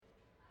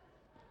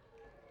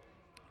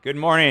Good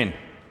morning.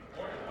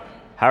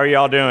 How are you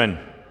all doing?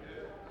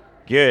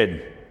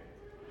 Good.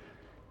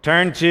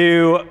 Turn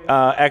to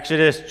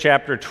Exodus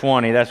chapter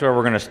 20. That's where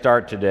we're going to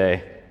start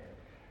today.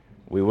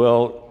 We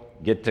will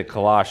get to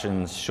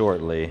Colossians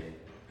shortly.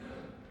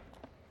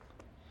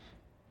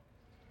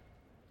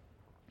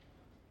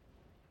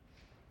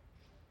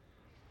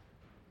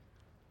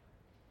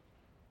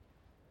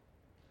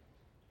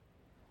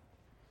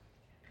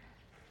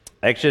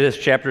 Exodus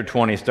chapter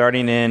 20,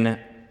 starting in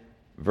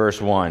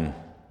verse 1.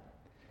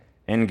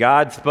 And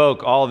God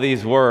spoke all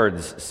these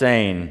words,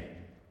 saying,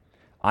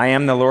 I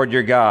am the Lord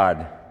your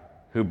God,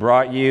 who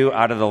brought you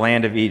out of the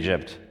land of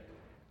Egypt,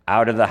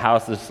 out of the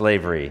house of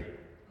slavery.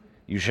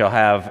 You shall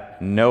have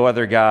no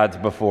other gods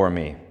before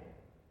me.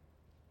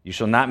 You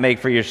shall not make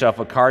for yourself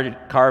a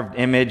carved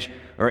image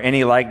or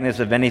any likeness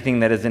of anything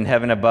that is in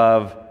heaven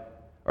above,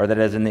 or that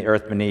is in the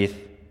earth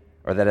beneath,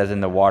 or that is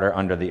in the water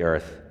under the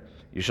earth.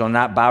 You shall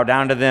not bow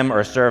down to them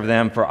or serve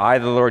them, for I,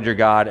 the Lord your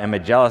God, am a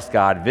jealous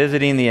God,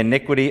 visiting the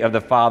iniquity of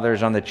the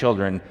fathers on the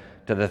children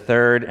to the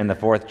third and the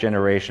fourth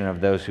generation of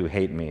those who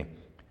hate me,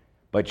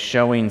 but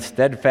showing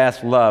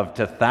steadfast love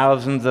to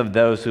thousands of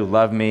those who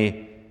love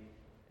me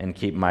and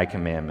keep my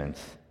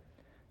commandments.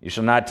 You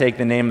shall not take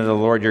the name of the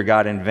Lord your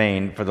God in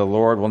vain, for the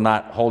Lord will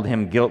not hold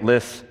him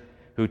guiltless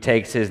who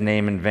takes his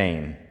name in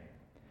vain.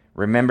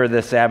 Remember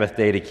the Sabbath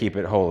day to keep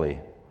it holy.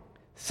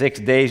 6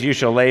 days you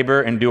shall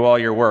labor and do all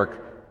your work,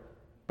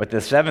 but the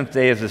seventh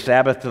day is the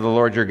Sabbath to the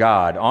Lord your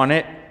God. On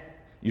it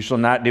you shall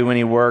not do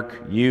any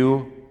work,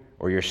 you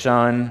or your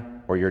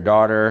son or your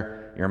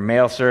daughter, your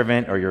male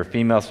servant or your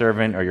female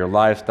servant, or your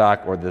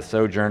livestock, or the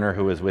sojourner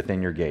who is within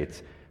your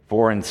gates.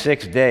 For in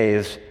 6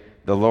 days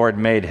the Lord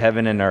made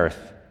heaven and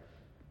earth,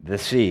 the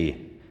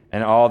sea,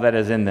 and all that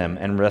is in them,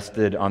 and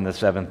rested on the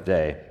seventh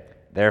day.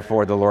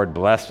 Therefore the Lord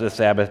blessed the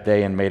Sabbath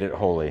day and made it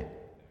holy.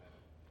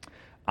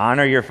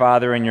 Honor your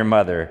father and your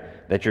mother,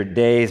 that your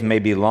days may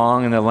be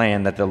long in the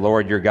land that the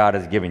Lord your God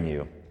has given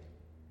you.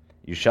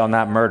 You shall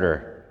not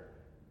murder.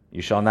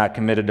 You shall not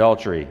commit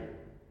adultery.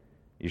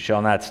 You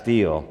shall not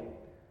steal.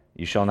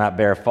 You shall not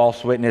bear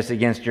false witness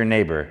against your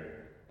neighbor.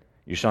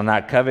 You shall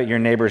not covet your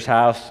neighbor's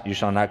house. You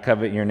shall not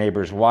covet your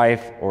neighbor's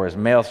wife, or his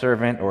male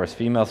servant, or his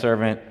female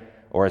servant,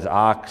 or his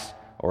ox,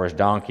 or his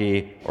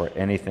donkey, or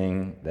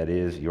anything that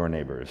is your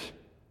neighbor's.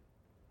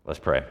 Let's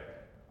pray.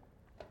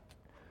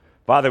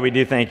 Father, we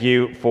do thank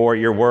you for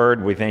your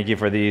word. We thank you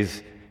for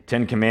these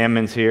 10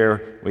 commandments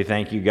here. We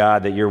thank you,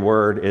 God, that your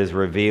word is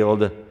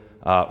revealed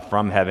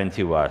from heaven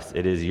to us.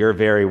 It is your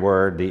very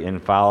word, the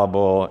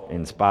infallible,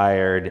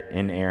 inspired,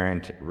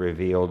 inerrant,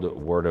 revealed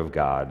word of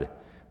God.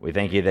 We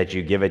thank you that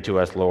you give it to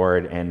us,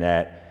 Lord, and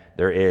that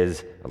there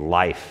is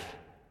life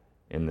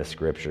in the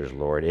scriptures,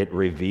 Lord. It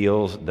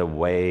reveals the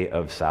way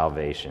of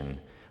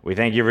salvation. We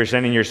thank you for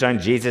sending your son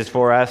Jesus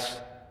for us,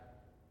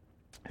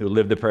 who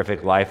lived the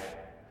perfect life,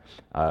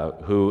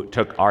 who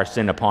took our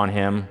sin upon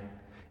him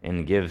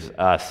and gives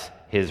us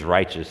his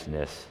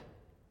righteousness.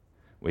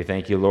 We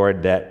thank you,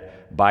 Lord,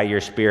 that by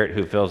your Spirit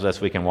who fills us,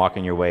 we can walk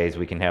in your ways,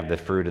 we can have the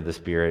fruit of the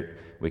Spirit,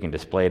 we can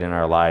display it in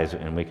our lives,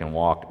 and we can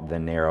walk the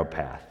narrow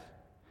path.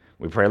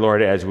 We pray,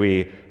 Lord, as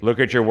we look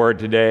at your word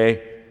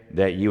today,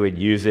 that you would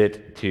use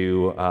it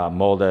to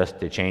mold us,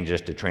 to change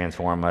us, to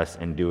transform us,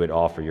 and do it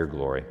all for your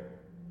glory.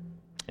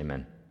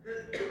 Amen.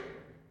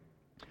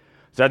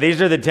 So these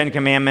are the 10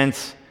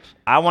 commandments.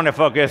 I want to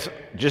focus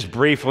just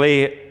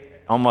briefly,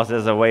 almost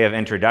as a way of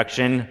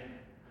introduction,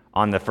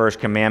 on the first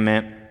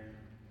commandment.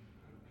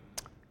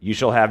 You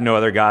shall have no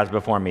other gods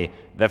before me.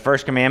 The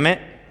first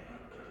commandment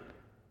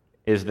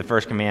is the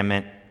first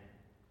commandment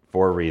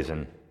for a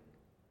reason.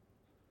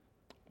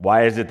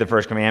 Why is it the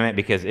first commandment?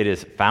 Because it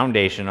is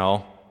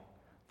foundational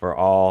for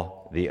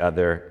all the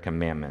other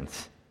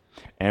commandments.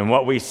 And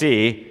what we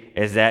see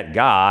is that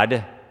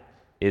God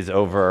is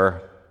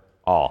over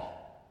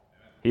all.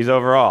 He's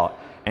over all.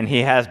 And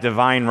he has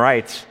divine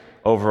rights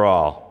over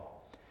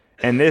all.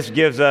 And this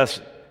gives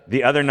us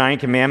the other 9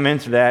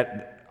 commandments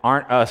that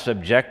aren't a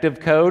subjective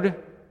code,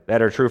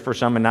 that are true for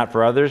some and not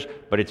for others,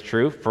 but it's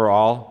true for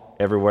all,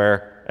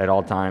 everywhere, at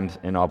all times,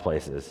 in all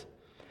places.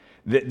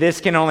 This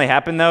can only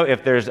happen, though,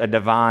 if there's a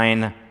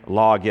divine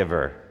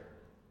lawgiver,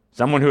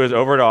 someone who is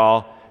over it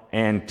all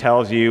and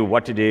tells you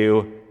what to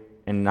do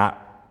and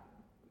not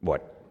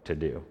what to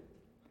do.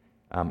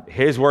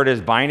 His word is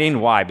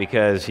binding. Why?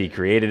 Because he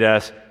created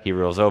us, he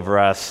rules over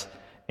us,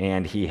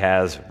 and he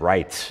has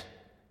rights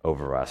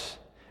over us.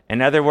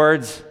 In other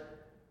words,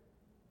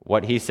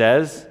 what he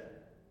says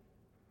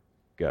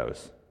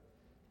goes.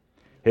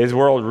 His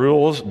world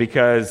rules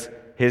because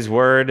his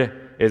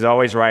word is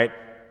always right,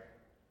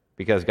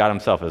 because God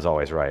himself is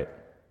always right.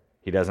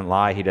 He doesn't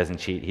lie, he doesn't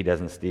cheat, he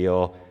doesn't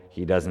steal,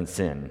 he doesn't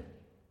sin.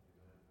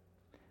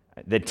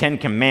 The 10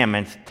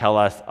 commandments tell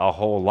us a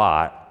whole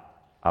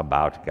lot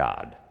about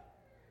God.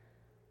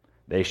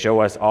 They show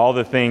us all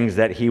the things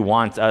that he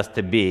wants us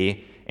to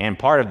be, and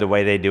part of the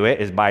way they do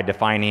it is by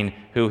defining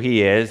who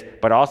he is,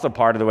 but also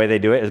part of the way they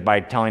do it is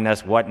by telling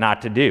us what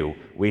not to do.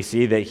 We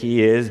see that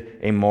he is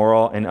a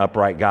moral and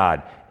upright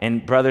God.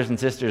 And brothers and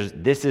sisters,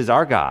 this is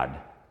our God.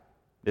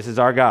 This is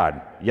our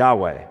God,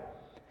 Yahweh.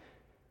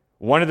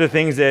 One of the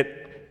things that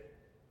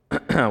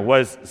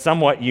was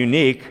somewhat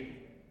unique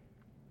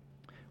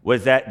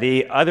was that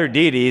the other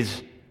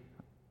deities,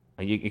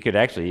 you could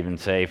actually even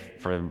say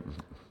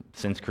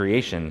since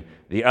creation,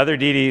 the other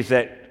deities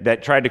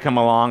that tried to come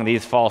along,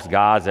 these false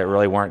gods that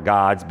really weren't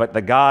gods, but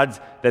the gods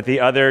that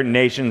the other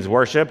nations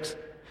worshipped,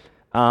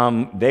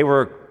 they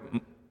were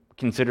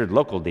considered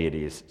local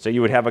deities. So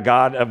you would have a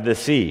god of the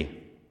sea,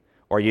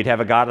 or you'd have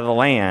a god of the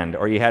land,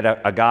 or you had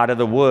a god of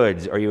the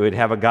woods, or you would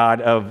have a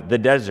god of the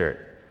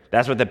desert.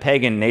 That's what the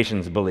pagan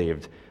nations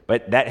believed.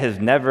 But that has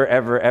never,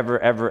 ever, ever,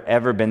 ever,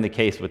 ever been the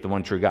case with the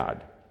one true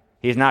God.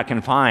 He's not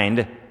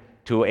confined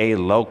to a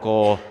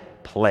local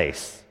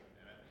place.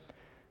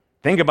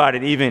 Think about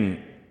it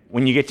even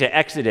when you get to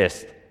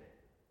Exodus.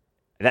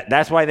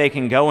 That's why they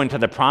can go into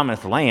the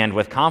promised land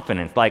with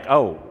confidence. Like,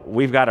 oh,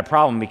 we've got a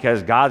problem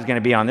because God's going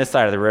to be on this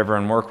side of the river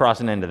and we're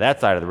crossing into that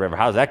side of the river.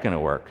 How's that going to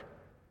work?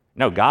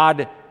 No,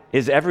 God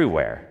is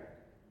everywhere.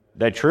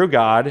 The true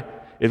God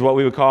is what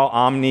we would call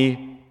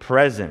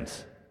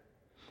omnipresent.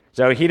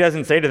 So he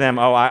doesn't say to them,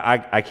 oh,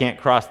 I can't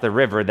cross the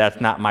river. That's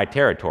not my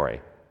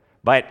territory.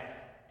 But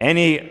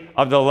any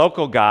of the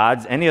local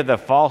gods, any of the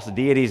false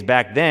deities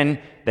back then,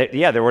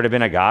 there would have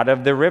been a god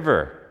of the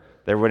river.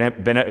 There would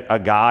have been a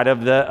god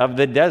of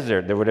the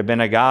desert. There would have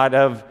been a god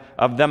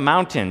of the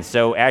mountains.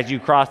 So as you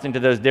crossed into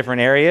those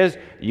different areas,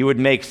 you would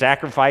make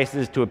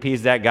sacrifices to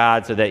appease that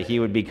god so that he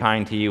would be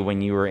kind to you when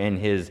you were in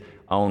his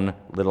own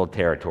little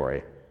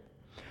territory.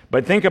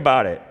 But think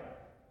about it.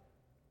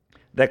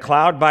 The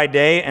cloud by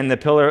day and the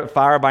pillar of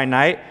fire by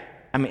night,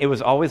 it was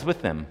always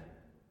with them.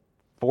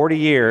 40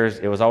 years,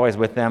 it was always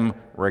with them,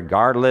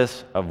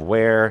 regardless of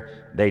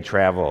where they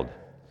traveled.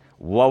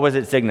 What was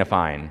it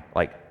signifying?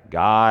 Like,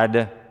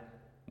 God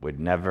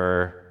would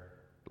never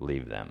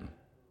leave them.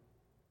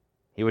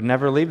 He would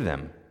never leave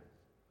them.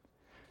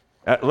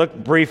 Look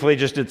briefly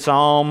just at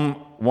Psalm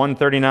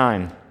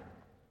 139.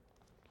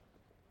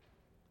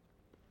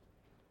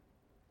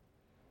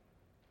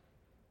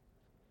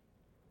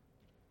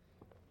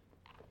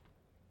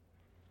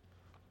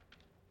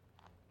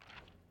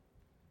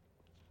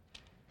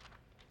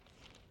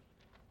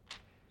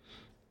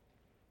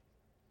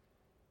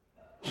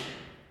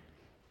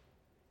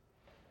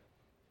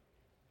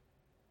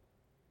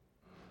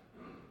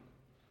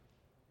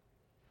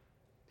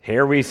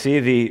 Here we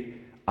see the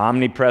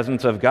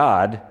omnipresence of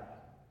God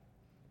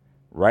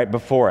right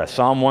before us.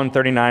 Psalm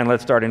 139,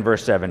 let's start in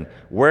verse 7.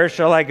 Where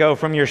shall I go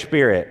from your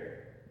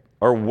spirit?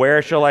 Or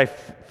where shall I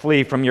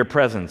flee from your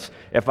presence?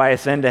 If I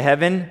ascend to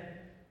heaven,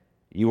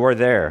 you are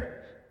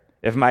there.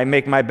 If I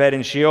make my bed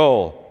in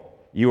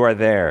Sheol, you are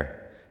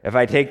there. If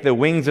I take the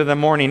wings of the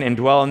morning and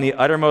dwell in the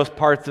uttermost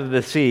parts of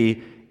the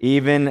sea,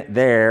 even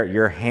there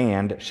your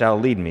hand shall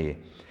lead me,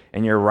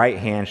 and your right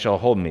hand shall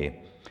hold me.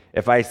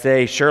 If I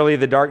say, surely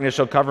the darkness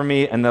shall cover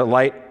me, and the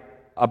light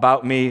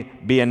about me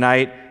be a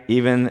night,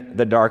 even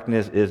the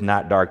darkness is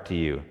not dark to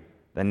you.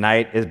 The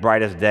night is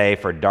bright as day,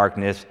 for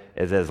darkness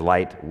is as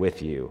light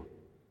with you.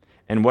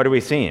 And what are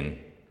we seeing?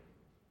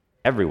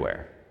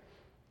 Everywhere.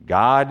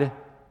 God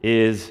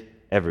is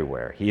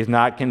everywhere. He is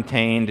not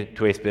contained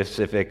to a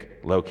specific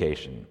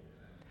location.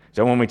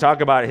 So when we talk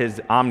about his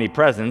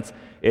omnipresence,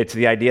 it's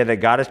the idea that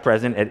God is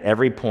present at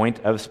every point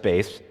of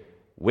space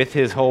with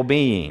his whole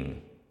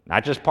being.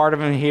 Not just part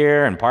of him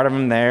here and part of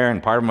him there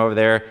and part of him over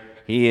there.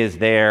 He is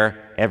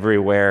there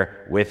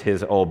everywhere with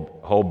his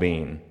whole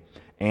being.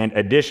 And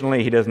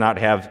additionally, he does not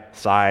have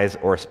size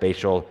or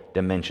spatial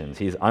dimensions.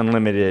 He's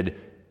unlimited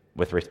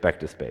with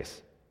respect to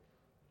space.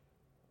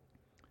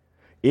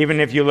 Even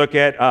if you look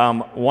at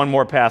one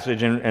more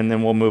passage and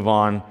then we'll move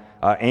on,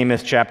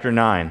 Amos chapter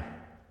 9.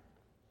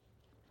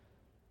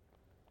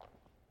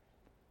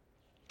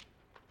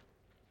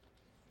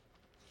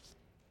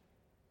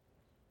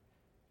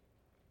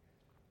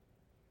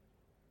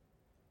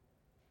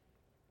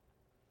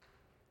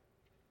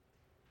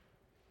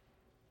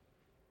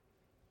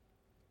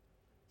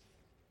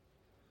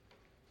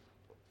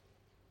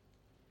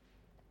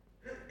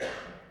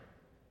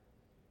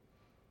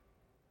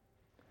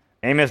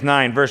 Amos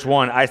 9, verse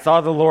 1, I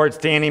saw the Lord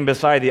standing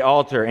beside the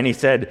altar, and he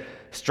said,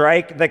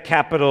 strike the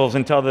capitals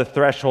until the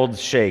thresholds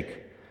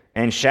shake,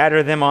 and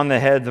shatter them on the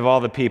heads of all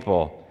the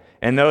people.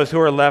 And those who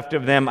are left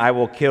of them I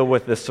will kill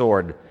with the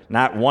sword.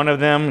 Not one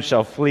of them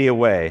shall flee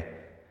away.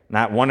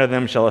 Not one of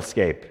them shall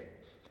escape.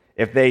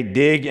 If they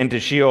dig into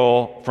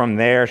Sheol, from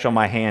there shall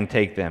my hand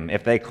take them.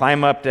 If they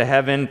climb up to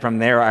heaven, from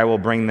there I will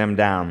bring them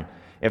down.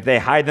 If they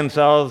hide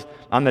themselves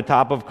on the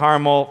top of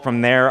Carmel,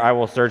 from there I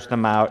will search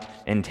them out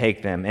and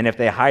take them. And if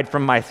they hide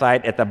from my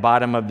sight at the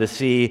bottom of the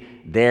sea,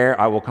 there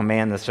I will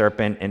command the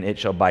serpent, and it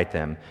shall bite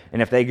them.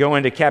 And if they go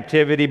into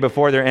captivity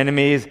before their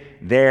enemies,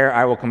 there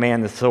I will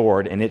command the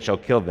sword, and it shall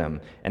kill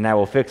them. And I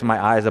will fix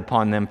my eyes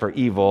upon them for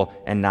evil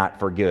and not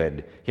for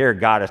good. Here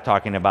God is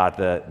talking about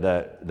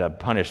the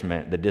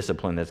punishment, the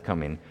discipline that's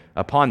coming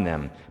upon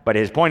them. But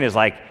his point is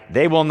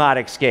they will not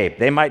escape.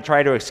 They might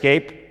try to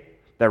escape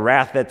the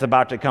wrath that's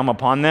about to come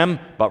upon them,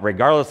 but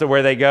regardless of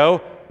where they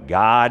go,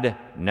 God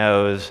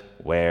knows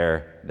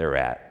where they're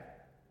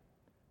at.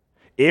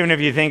 Even if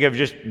you think of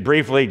just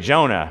briefly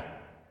Jonah,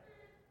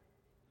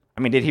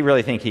 I mean, did he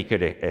really think he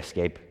could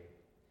escape?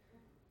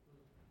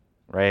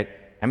 Right?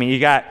 I mean,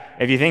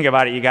 if you think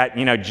about it, you got,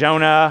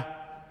 Jonah,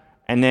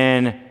 and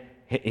then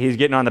he's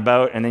getting on the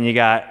boat, and then you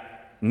got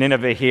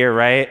Nineveh here,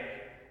 right?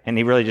 And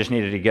he really just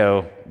needed to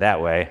go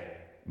that way.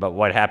 But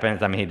what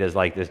happens? I mean, he does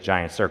like this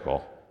giant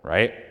circle,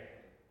 right?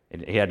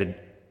 He had to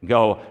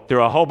go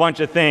through a whole bunch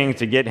of things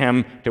to get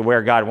him to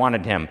where God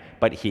wanted him.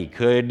 But he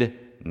could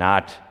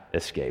not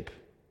escape.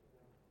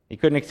 He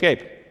couldn't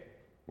escape.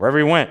 Wherever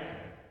he went,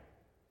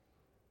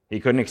 he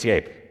couldn't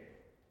escape.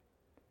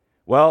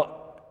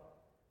 Well,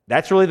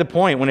 that's really the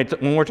point.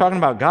 When we're talking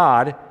about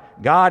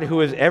God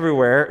who is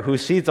everywhere, who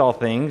sees all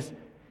things,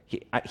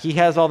 he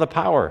has all the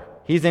power.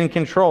 He's in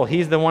control.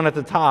 He's the one at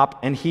the top,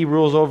 and he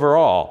rules over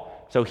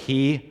all. So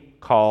he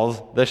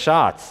calls the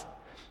shots.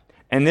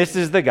 And this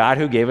is the God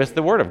who gave us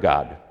the Word of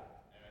God.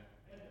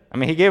 I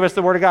mean, he gave us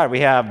the Word of God.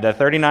 We have the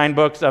 39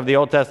 books of the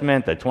Old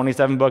Testament, the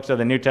 27 books of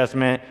the New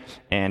Testament,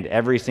 and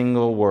every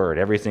single word,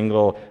 every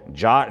single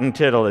jot and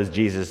tittle, as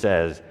Jesus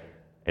says,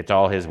 it's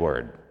all his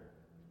Word.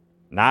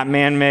 Not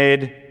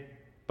man-made,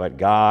 but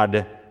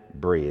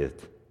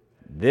God-breathed.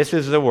 This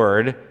is the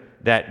Word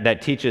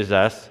that teaches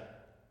us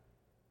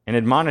and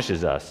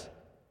admonishes us.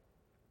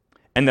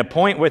 And the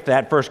point with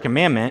that first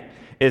commandment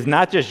is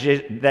not just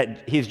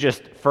that he's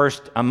just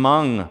first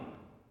among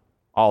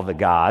all the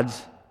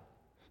gods.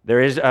 There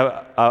is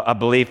a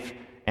belief,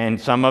 and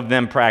some of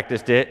them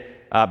practiced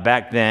it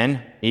back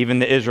then. Even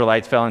the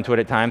Israelites fell into it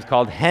at times,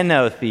 called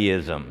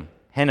henotheism.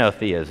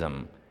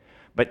 Henotheism.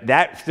 But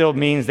that still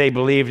means they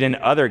believed in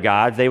other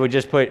gods. They would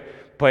just put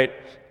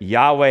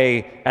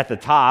Yahweh at the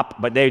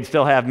top, but they'd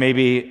still have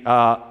maybe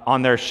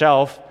on their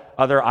shelf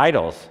other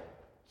idols.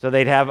 So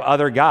they'd have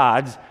other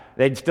gods.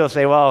 They'd still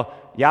say, well,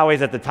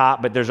 Yahweh's at the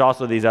top, but there's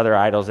also these other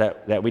idols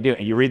that we do.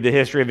 And you read the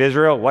history of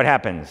Israel, what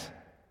happens?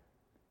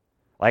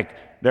 Like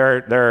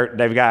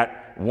they've got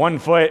 1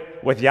 foot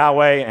with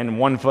Yahweh and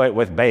 1 foot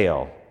with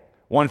Baal.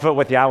 1 foot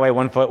with Yahweh,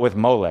 1 foot with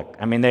Molech.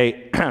 I mean,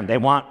 they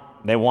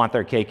want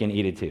their cake and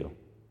eat it too.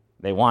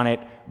 They want it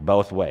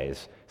both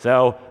ways.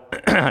 So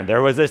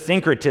there was a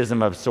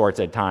syncretism of sorts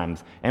at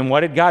times. And what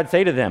did God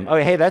say to them? Oh,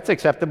 hey, that's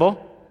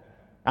acceptable.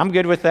 I'm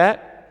good with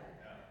that.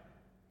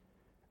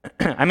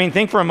 I mean,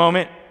 think for a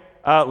moment,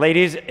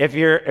 ladies, if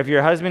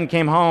your husband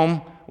came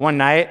home one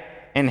night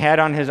and had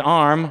on his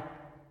arm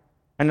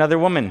another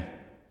woman,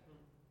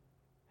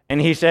 and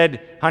he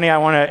said, honey, I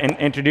want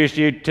to introduce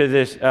you to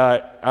this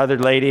other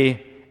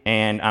lady,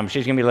 and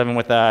she's going to be living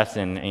with us,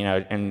 and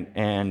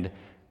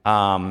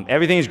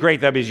everything's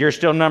great, though, because you're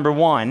still number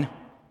one,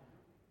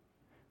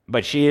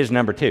 but she is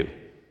number two.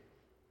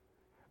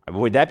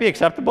 Would that be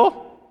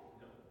acceptable?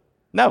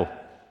 No,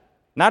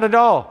 not at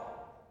all.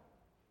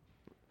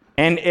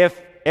 And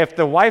if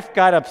the wife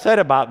got upset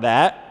about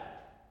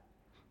that,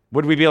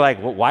 would we be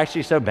like, well, why is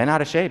she so bent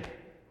out of shape?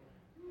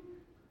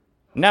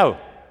 No.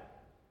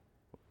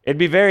 It'd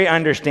be very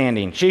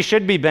understanding. She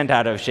should be bent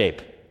out of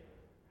shape.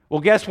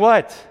 Well, guess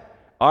what?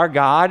 Our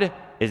God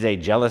is a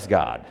jealous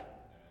God.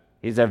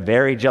 He's a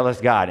very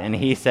jealous God. And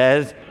he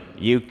says,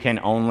 you can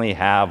only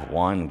have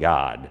one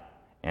God,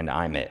 and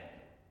I'm it.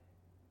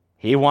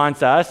 He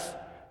wants us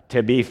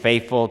to be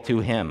faithful to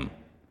him.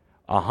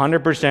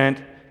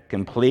 100%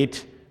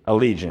 complete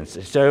allegiance.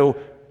 So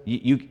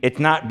it's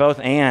not both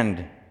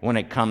and when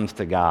it comes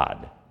to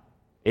God.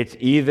 It's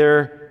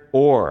either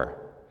or.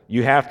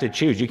 You have to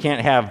choose. You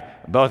can't have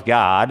both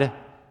God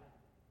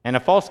and a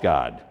false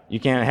God. You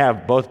can't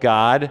have both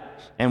God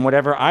and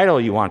whatever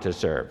idol you want to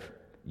serve.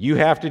 You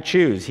have to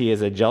choose. He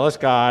is a jealous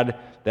God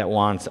that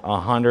wants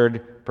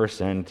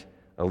 100%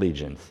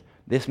 allegiance.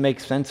 This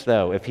makes sense,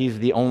 though. If he's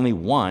the only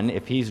one,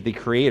 if he's the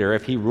creator,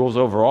 if he rules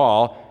over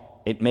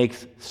all, it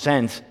makes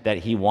sense that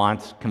he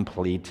wants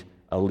complete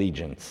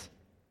allegiance.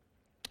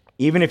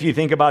 Even if you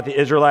think about the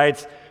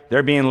Israelites,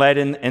 they're being led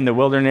in the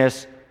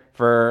wilderness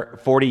for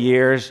 40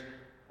 years,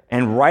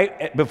 and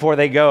right before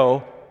they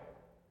go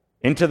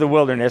into the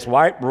wilderness,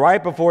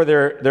 right before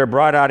they're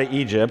brought out of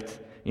Egypt,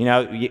 you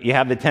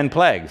have the 10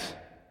 plagues.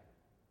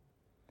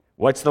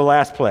 What's the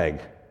last plague?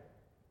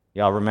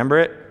 Y'all remember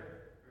it?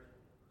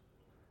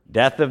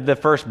 Death of the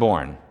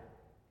firstborn.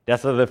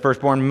 Death of the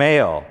firstborn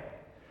male.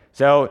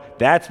 So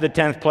that's the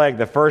 10th plague.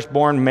 The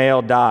firstborn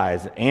male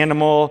dies.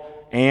 Animal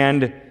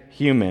and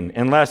human.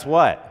 Unless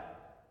what?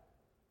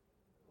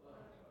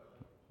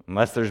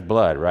 Unless there's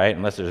blood, right?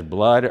 Unless there's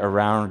blood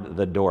around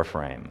the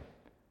doorframe.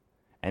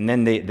 And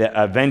then the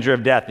avenger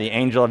of death, the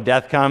angel of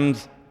death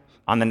comes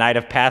on the night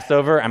of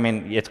Passover. I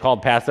mean, it's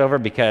called Passover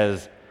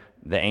because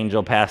the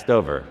angel passed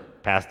over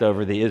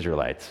the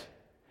Israelites.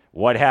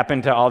 What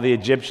happened to all the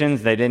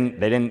Egyptians? They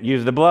didn't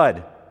use the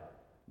blood.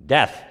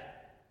 Death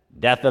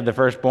of the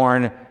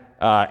firstborn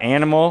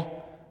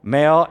animal,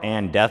 male,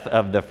 and death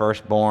of the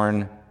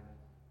firstborn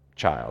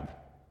child.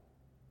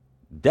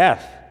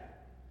 Death.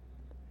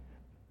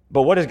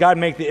 But what does God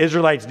make the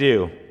Israelites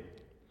do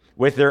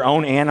with their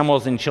own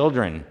animals and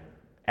children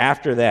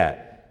after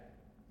that?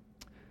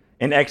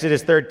 In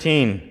Exodus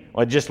 13,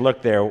 well, just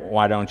look there,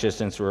 why don't you,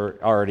 since we're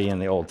already in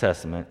the Old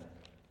Testament.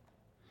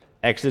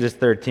 Exodus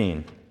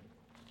 13.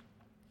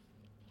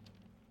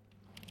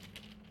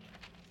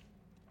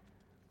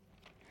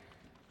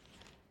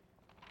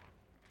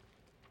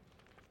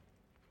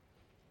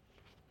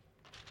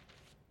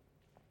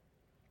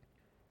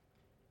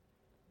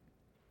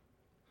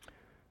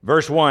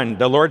 Verse 1,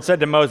 the Lord said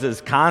to Moses,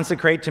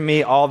 consecrate to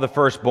me all the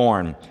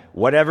firstborn.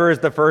 Whatever is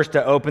the first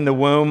to open the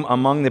womb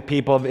among the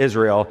people of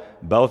Israel,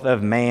 both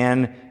of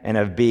man and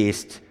of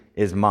beast,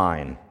 is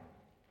mine.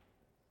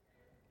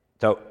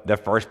 So the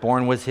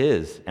firstborn was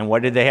his. And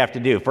what did they have to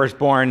do?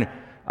 Firstborn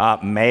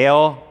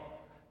male,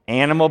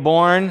 animal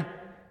born,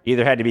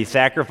 either had to be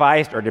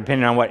sacrificed or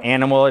depending on what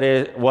animal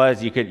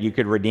was, you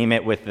could redeem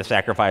it with the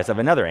sacrifice of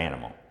another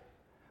animal.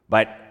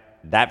 But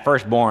that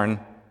firstborn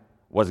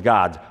was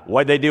God's.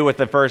 What did they do with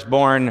the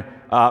firstborn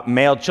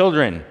male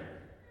children?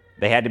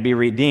 They had to be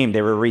redeemed.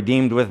 They were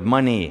redeemed with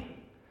money.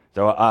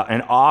 So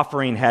an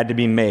offering had to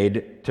be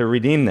made to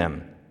redeem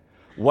them.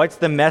 What's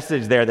the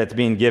message there that's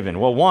being given?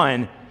 Well,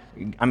 one,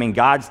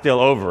 God's still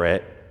over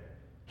it.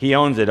 He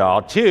owns it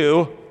all.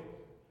 Two,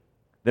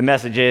 the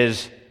message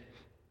is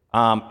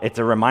it's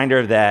a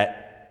reminder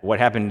that what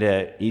happened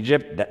to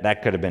Egypt,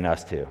 that could have been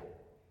us too.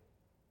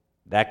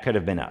 That could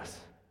have been us.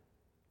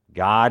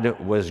 God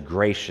was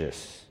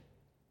gracious.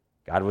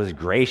 God was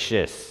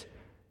gracious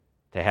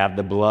to have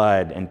the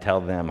blood and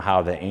tell them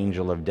how the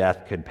angel of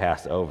death could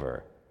pass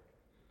over.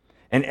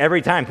 And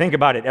every time, think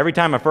about it, every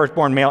time a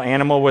firstborn male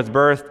animal was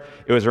birthed,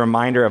 it was a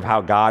reminder of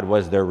how God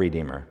was their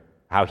Redeemer,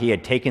 how he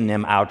had taken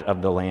them out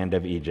of the land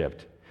of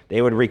Egypt.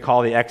 They would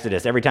recall the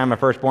Exodus. Every time a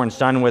firstborn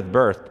son was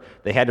birthed,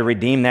 they had to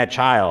redeem that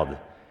child.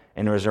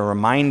 And it was a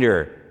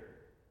reminder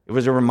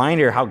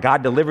how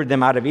God delivered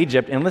them out of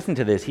Egypt. And listen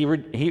to this,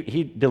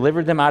 he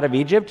delivered them out of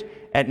Egypt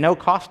at no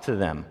cost to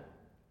them.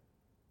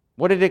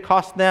 What did it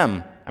cost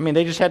them?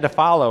 They just had to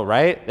follow,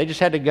 right? They just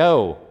had to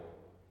go.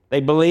 They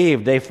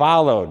believed, they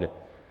followed.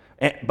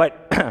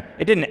 But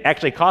it didn't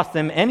actually cost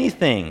them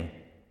anything.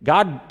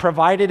 God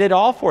provided it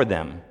all for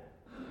them.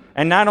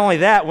 And not only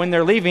that, when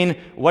they're leaving,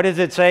 what does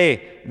it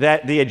say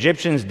that the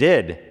Egyptians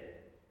did?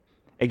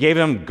 It gave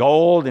them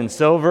gold and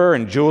silver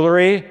and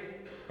jewelry,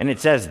 and it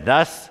says,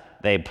 thus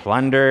they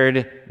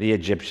plundered the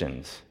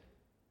Egyptians.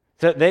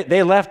 So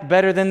they left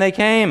better than they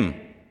came.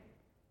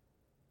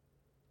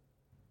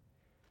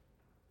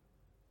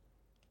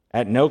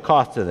 At no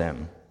cost to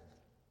them.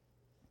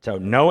 So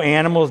no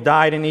animals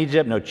died in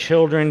Egypt, no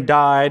children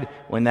died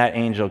when that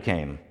angel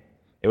came.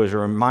 It was a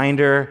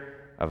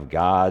reminder of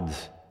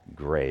God's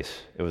grace.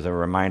 It was a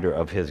reminder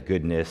of his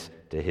goodness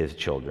to his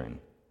children.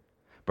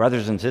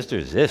 Brothers and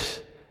sisters,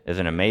 this is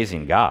an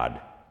amazing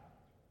God.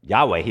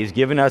 Yahweh, he's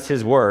given us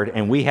his word,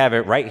 and we have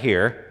it right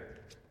here.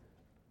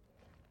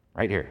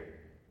 Right here.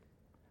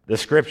 The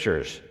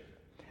scriptures.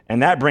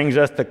 And that brings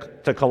us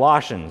to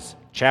Colossians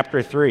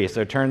chapter 3.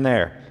 So turn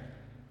there.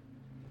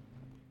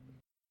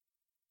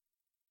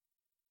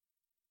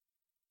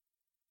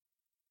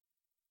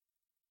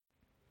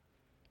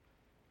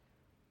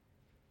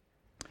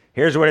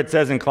 Here's what it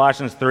says in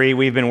Colossians 3.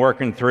 We've been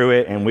working through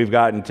it, and we've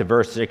gotten to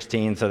verse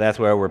 16, so that's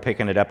where we're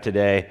picking it up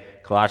today.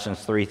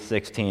 Colossians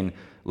 3:16.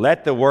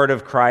 Let the word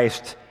of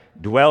Christ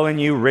dwell in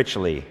you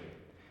richly,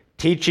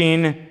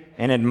 teaching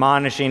and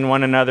admonishing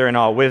one another in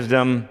all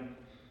wisdom,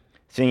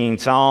 singing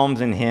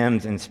psalms and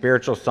hymns and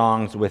spiritual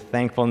songs with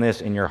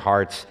thankfulness in your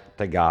hearts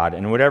to God.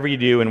 And whatever you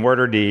do in word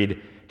or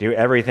deed, do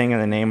everything in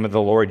the name of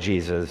the Lord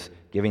Jesus,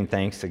 giving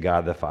thanks to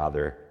God the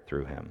Father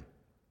through him.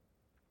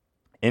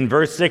 In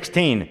verse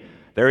 16,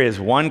 there is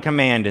one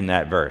command in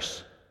that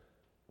verse.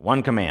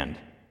 One command.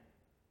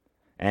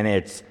 And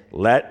it's,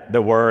 let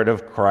the word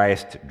of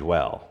Christ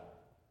dwell.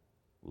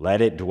 Let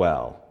it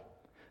dwell.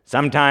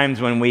 Sometimes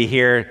when we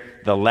hear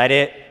the let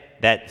it,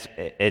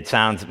 it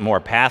sounds more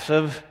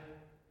passive,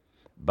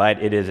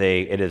 but it is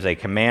a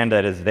command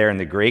that is there in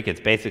the Greek. It's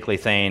basically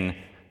saying,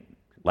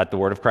 let the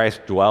word of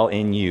Christ dwell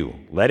in you.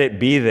 Let it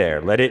be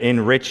there. Let it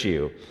enrich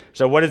you.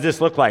 So what does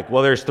this look like?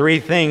 Well, there's three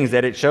things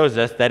that it shows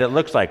us that it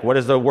looks like. What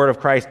does the word of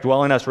Christ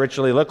dwell in us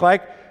richly look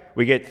like?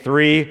 We get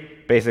three,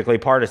 basically,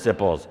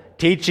 participles.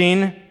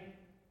 Teaching,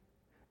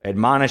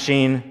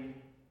 admonishing,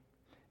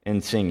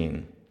 and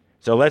singing.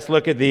 So let's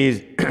look at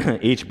these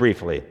each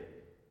briefly.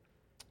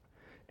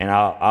 And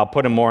I'll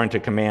put them more into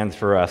commands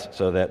for us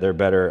so that they're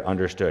better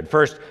understood.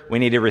 First, we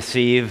need to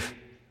receive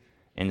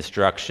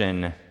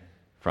instruction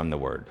from the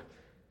word.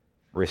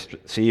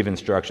 Receive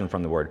instruction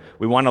from the word.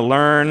 We want to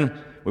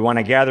learn, we want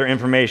to gather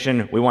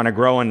information, we want to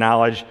grow in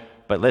knowledge,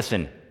 but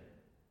listen,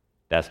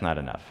 that's not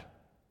enough.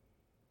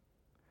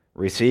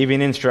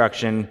 Receiving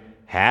instruction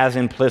has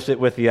implicit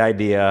with the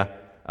idea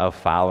of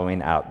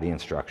following out the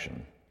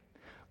instruction.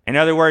 In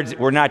other words,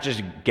 we're not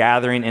just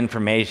gathering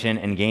information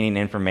and gaining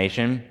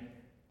information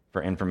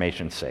for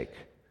information's sake.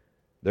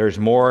 There's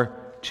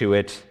more to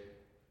it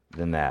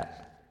than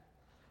that.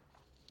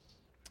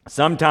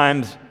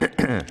 Sometimes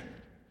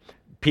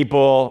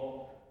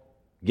people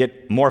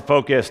get more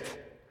focused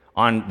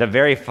on the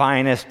very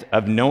finest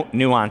of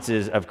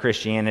nuances of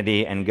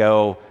Christianity and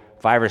go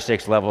 5 or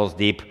 6 levels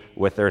deep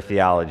with their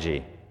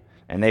theology.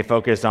 and they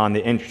focus on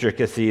the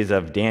intricacies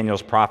of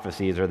Daniel's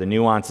prophecies or the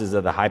nuances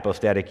of the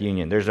hypostatic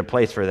union. There's a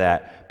place for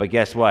that. But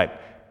guess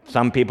what?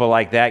 Some people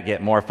like that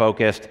get more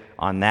focused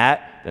on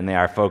that than they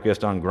are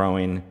focused on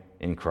growing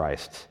in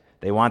Christ.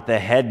 They want the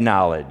head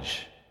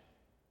knowledge,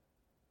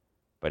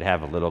 but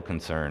have a little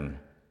concern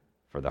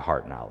for the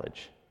heart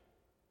knowledge.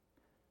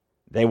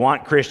 They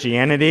want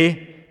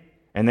Christianity,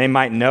 and they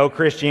might know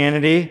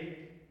Christianity,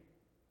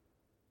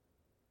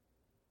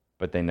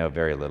 but they know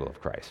very little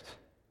of Christ.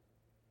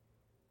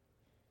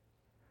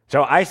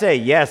 So I say,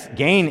 yes,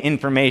 gain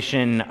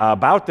information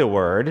about the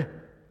Word,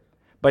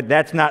 but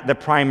that's not the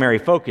primary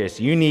focus.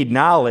 You need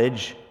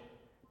knowledge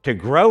to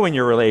grow in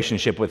your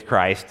relationship with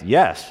Christ,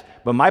 yes.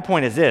 But my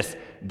point is this: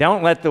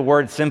 don't let the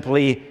Word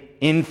simply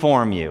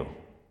inform you.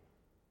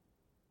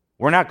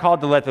 We're not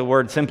called to let the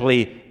Word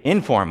simply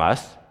inform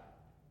us.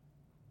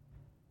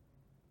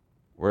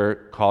 We're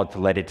called to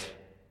let it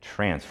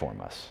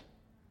transform us.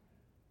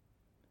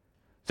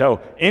 So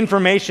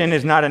information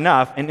is not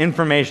enough, and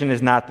information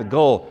is not the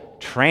goal.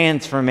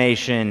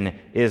 Transformation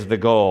is the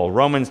goal.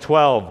 Romans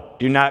 12,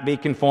 do not be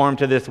conformed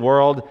to this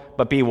world,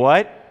 but be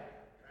what?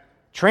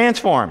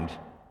 Transformed.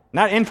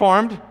 Not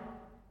informed,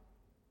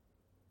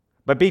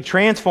 but be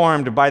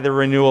transformed by the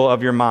renewal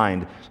of your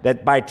mind,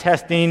 that by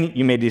testing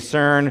you may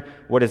discern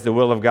what is the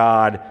will of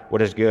God,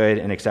 what is good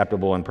and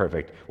acceptable and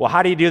perfect. Well,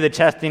 how do you do the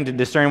testing to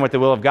discern what the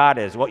will of God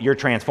is? Well, you're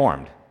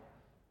transformed.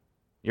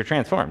 You're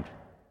transformed.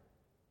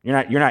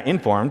 You're not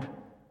informed,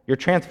 you're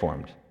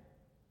transformed.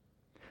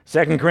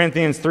 2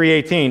 Corinthians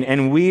 3:18,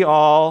 and we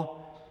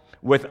all,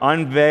 with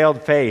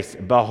unveiled face,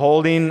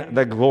 beholding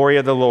the glory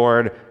of the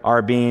Lord,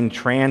 are being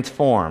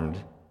transformed.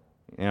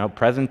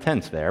 Present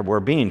tense there. We're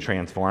being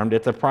transformed.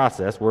 It's a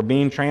process. We're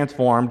being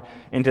transformed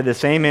into the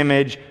same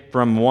image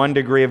from one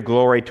degree of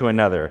glory to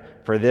another.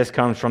 For this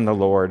comes from the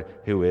Lord,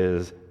 who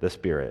is the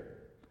Spirit.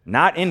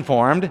 Not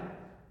informed,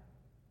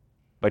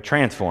 but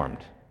transformed.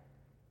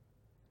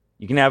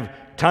 You can have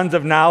tons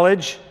of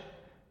knowledge,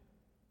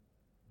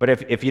 but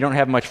if you don't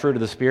have much fruit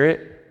of the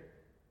Spirit,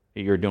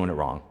 you're doing it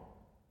wrong.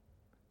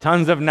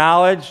 Tons of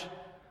knowledge,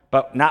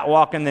 but not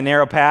walking the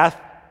narrow path,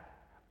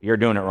 you're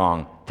doing it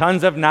wrong.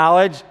 Tons of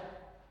knowledge,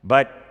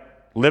 but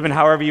living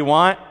however you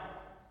want,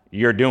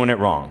 you're doing it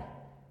wrong.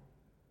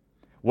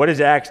 What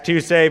does Acts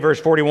 2 say, verse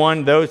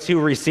 41? Those who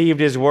received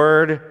his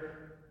word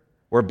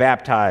were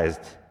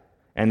baptized,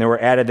 and there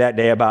were added that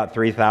day about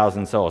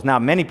 3,000 souls. Now,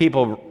 many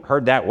people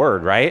heard that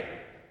word, right?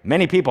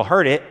 Many people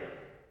heard it.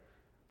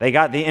 They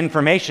got the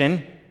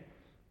information,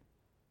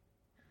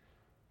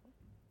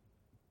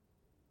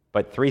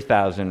 but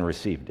 3,000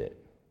 received it.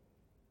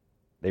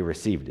 They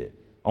received it.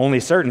 Only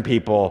certain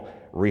people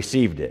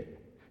received it.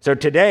 So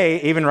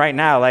today, even right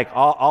now, like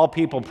all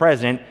people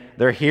present,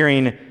 they're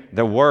hearing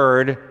the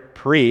word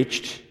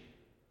preached,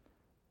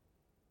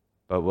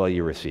 but will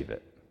you receive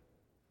it?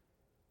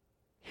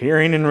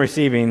 Hearing and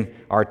receiving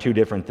are two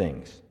different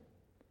things.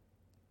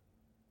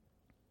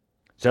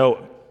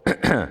 So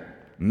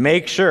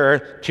make sure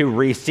to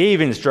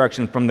receive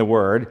instruction from the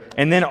word,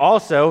 and then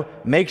also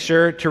make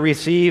sure to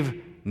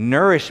receive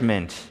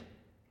nourishment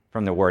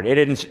from the word.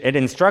 It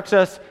instructs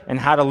us in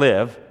how to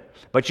live,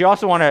 but you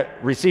also want to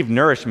receive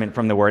nourishment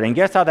from the word. And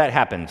guess how that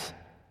happens?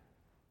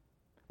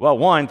 Well,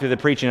 one, through the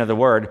preaching of the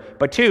word,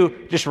 but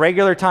two, just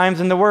regular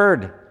times in the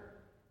word.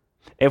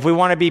 If we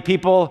want to be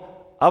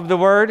people of the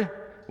word,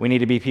 we need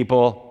to be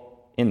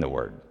people in the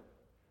word.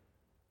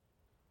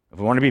 If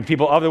we want to be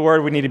people of the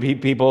word, we need to be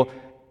people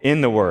in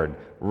the word.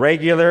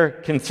 Regular,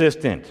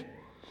 consistent.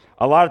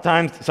 A lot of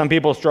times, some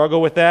people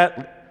struggle with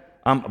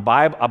that.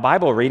 A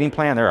Bible reading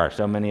plan, there are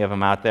so many of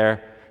them out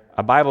there.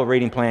 A Bible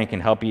reading plan can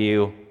help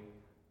you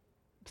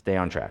stay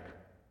on track.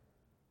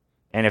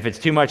 And if it's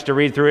too much to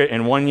read through it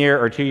in 1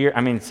 year or 2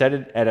 years, set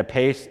it at a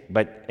pace,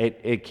 but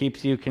it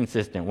keeps you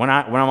consistent. When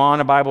I'm on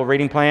a Bible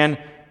reading plan,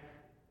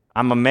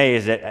 I'm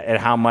amazed at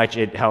how much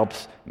it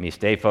helps me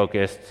stay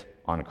focused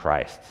on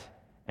Christ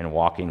and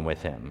walking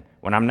with him.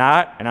 When I'm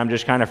not, and I'm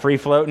just kind of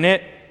free-floating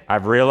it,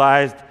 I've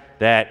realized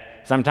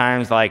that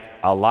sometimes,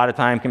 a lot of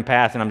time can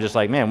pass, and I'm just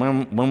like, man,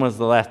 when was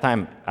the last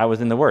time I was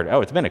in the Word?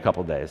 Oh, it's been a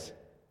couple days.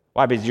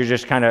 Why? Because you're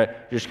just kind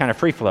of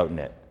free-floating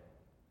it.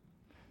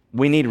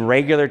 We need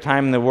regular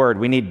time in the Word.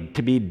 We need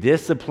to be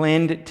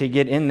disciplined to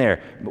get in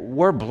there. But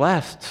we're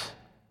blessed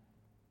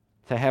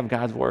to have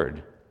God's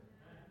Word.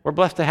 We're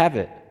blessed to have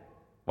it.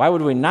 Why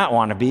would we not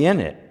want to be in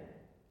it?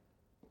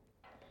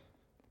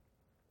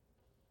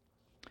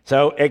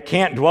 So it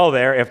can't dwell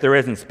there if there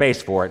isn't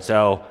space for it.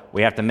 So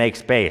we have to make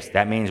space.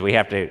 That means we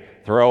have to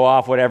throw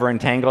off whatever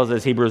entangles,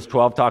 as Hebrews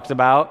 12 talks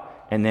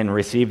about, and then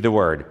receive the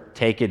Word.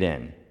 Take it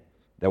in.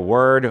 The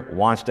Word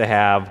wants to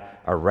have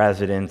a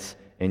residence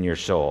in your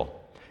soul.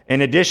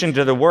 In addition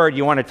to the Word,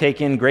 you want to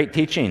take in great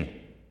teaching.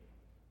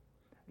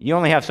 You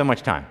only have so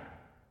much time.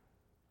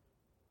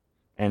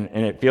 And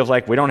it feels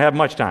like we don't have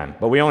much time,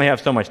 but we only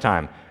have so much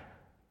time.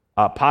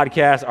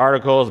 Podcasts,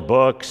 articles,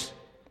 books,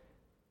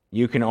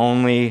 you can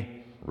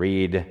only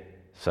read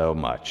so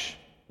much.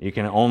 You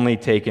can only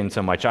take in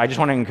so much. I just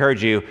want to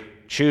encourage you,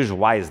 choose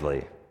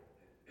wisely.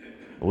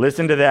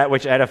 Listen to that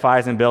which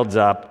edifies and builds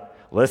up.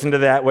 Listen to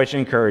that which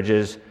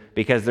encourages,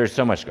 because there's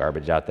so much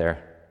garbage out there.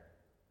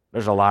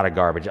 There's a lot of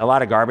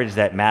garbage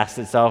that masks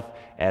itself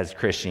as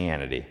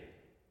Christianity.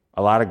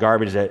 A lot of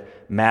garbage that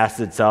masks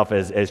itself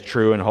as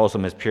true and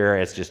wholesome, as pure.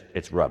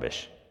 It's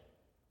rubbish.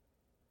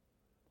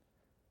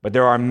 But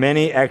there are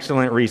many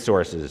excellent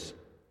resources.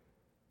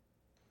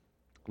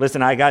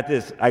 Listen, I got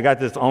this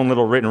own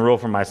little written rule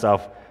for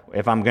myself.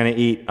 If I'm going to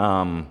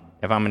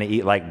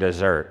eat like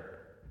dessert,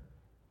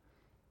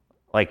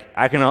 like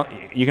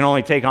you can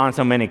only take on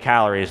so many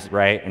calories,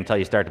 right, until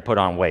you start to put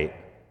on weight.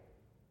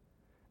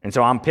 And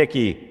so I'm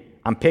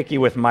picky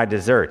with my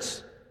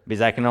desserts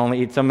because I can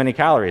only eat so many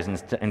calories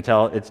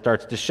until it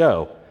starts to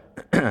show.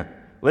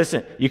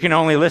 Listen, you can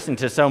only listen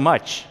to so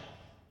much.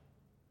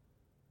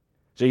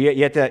 So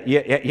you have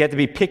to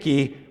be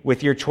picky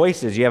with your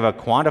choices. You have a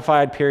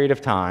quantified period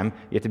of time.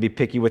 You have to be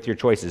picky with your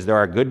choices. There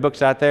are good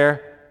books out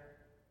there,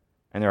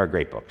 and there are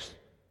great books.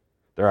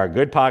 There are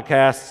good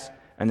podcasts,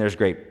 and there's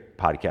great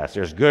podcasts.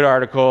 There's good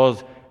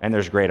articles, and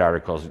there's great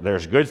articles.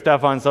 There's good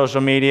stuff on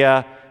social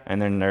media,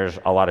 and then there's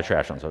a lot of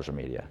trash on social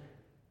media.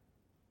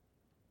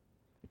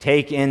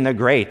 Take in the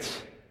great.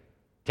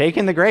 Take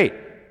in the great.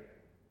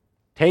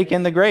 Take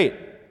in the great.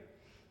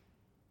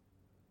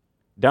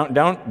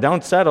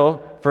 Don't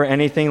settle for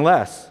anything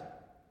less.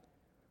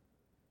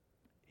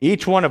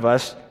 Each one of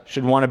us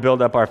should want to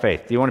build up our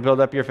faith. Do you want to build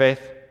up your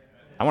faith?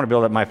 I want to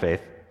build up my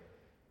faith.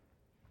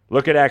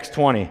 Look at Acts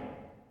 20.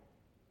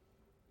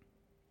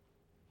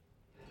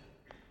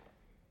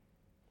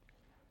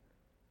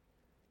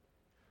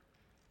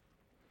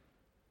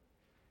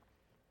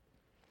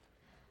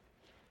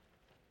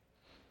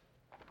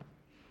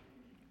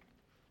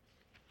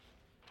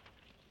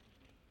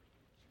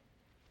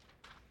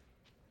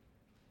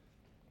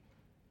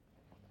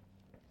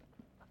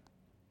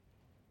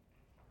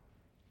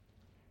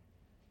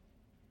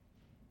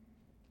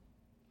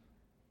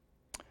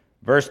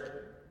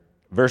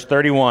 Verse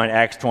 31,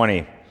 Acts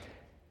 20.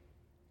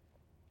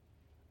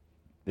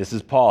 This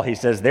is Paul. He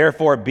says,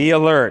 "Therefore be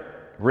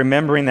alert,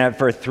 remembering that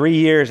for 3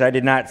 years I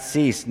did not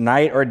cease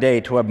night or day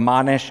to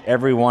admonish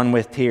everyone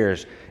with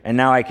tears. And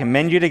now I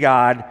commend you to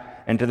God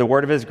and to the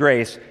word of his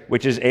grace,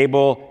 which is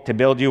able to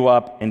build you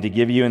up and to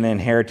give you an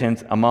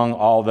inheritance among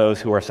all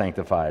those who are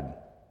sanctified."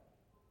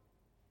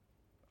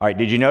 All right,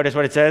 did you notice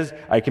what it says?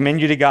 I commend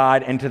you to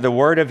God and to the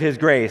word of his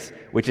grace,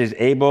 which is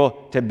able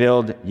to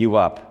build you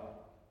up.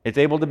 It's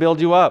able to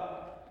build you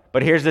up.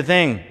 But here's the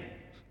thing.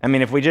 I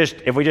mean, if we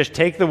just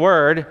take the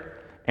word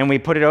and we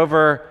put it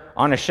over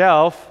on a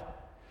shelf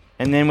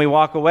and then we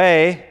walk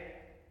away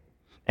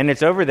and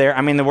it's over there,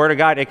 I mean, the word of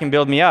God, it can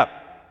build me up.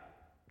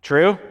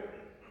 True?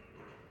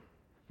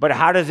 But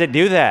how does it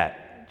do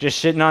that? Just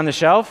sitting on the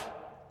shelf?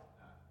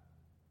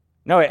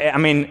 No, I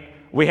mean,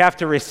 we have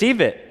to receive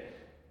it.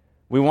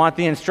 We want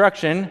the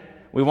instruction,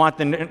 we want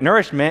the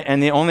nourishment,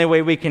 and the only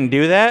way we can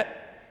do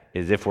that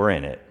is if we're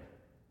in it.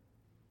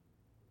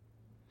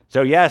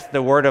 So yes,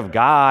 the Word of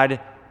God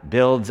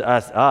builds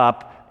us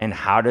up, and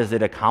how does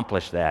it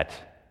accomplish that?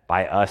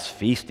 By us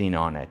feasting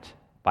on it,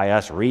 by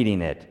us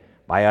reading it,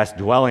 by us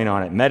dwelling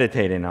on it,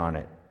 meditating on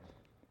it.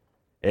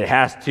 It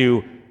has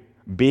to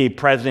be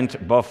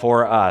present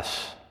before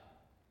us.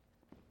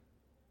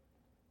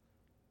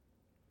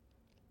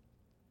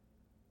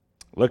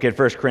 Look at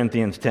 1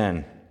 Corinthians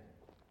 10.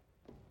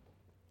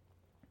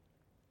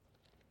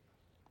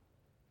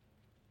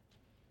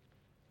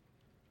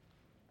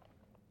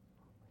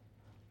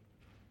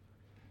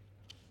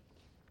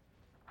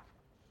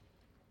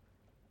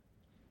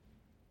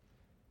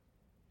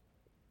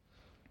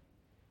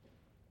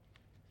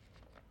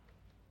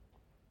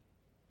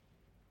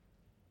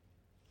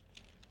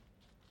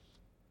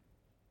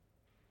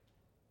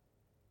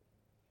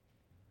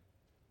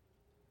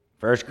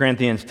 1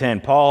 Corinthians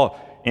 10. Paul,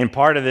 in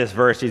part of this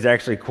verse, he's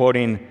actually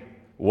quoting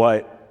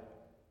what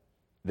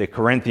the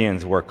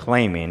Corinthians were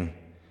claiming,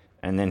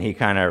 and then he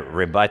kind of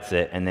rebuts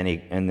it, and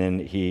then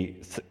he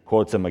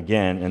quotes them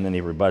again, and then he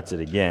rebuts it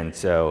again.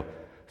 So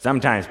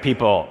sometimes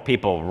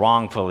people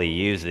wrongfully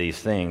use these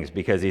things,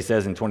 because he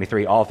says in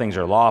 23, all things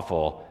are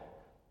lawful,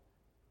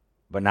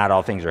 but not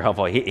all things are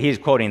helpful. He's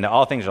quoting the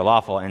all things are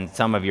lawful, and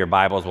some of your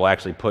Bibles will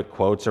actually put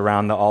quotes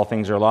around the all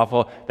things are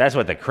lawful. That's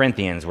what the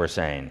Corinthians were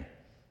saying.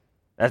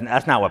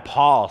 That's not what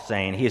Paul's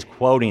saying. He's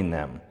quoting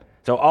them.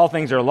 So all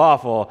things are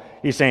lawful.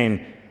 He's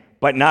saying,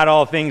 but not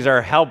all things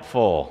are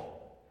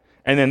helpful.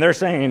 And then they're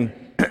saying,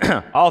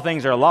 all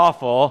things are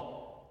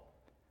lawful,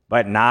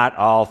 but not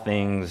all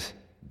things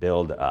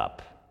build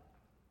up.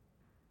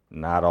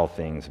 Not all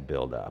things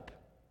build up.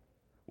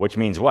 Which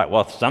means what?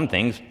 Well, some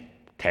things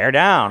tear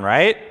down,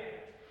 right?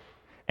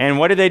 And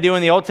what did they do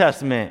in the Old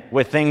Testament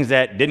with things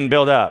that didn't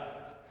build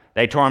up?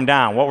 They tore them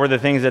down. What were the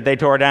things that they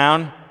tore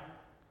down?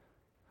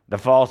 The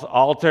false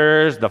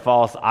altars, the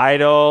false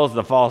idols,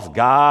 the false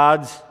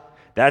gods.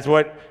 That's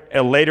what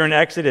later in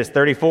Exodus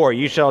 34,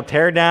 you shall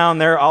tear down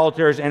their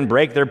altars and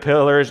break their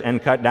pillars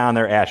and cut down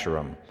their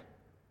asherim.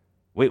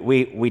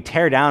 We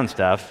tear down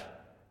stuff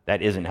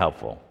that isn't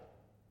helpful.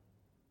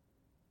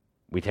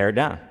 We tear it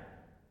down.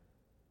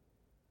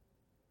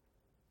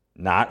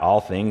 Not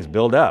all things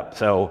build up.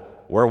 So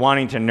we're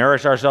wanting to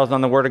nourish ourselves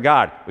on the Word of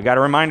God. We got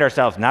to remind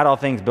ourselves, not all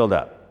things build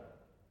up.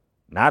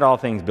 Not all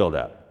things build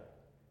up.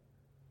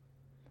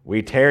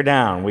 We tear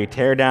down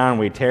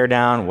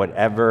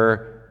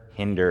whatever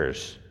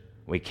hinders.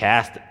 We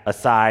cast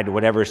aside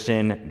whatever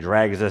sin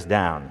drags us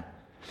down.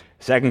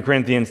 2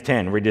 Corinthians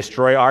 10, we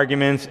destroy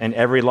arguments and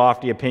every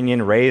lofty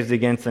opinion raised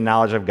against the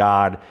knowledge of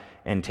God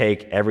and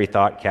take every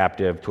thought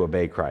captive to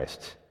obey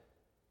Christ.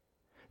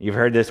 You've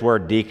heard this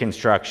word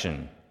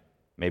deconstruction.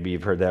 Maybe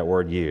you've heard that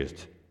word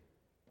used.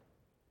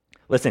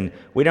 Listen,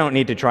 we don't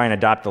need to try and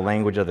adopt the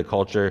language of the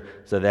culture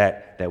so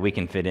that we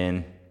can fit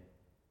in.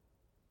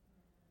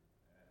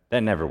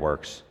 That never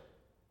works.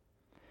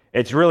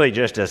 It's really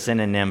just a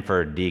synonym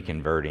for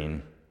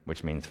deconverting,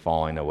 which means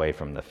falling away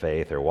from the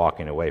faith or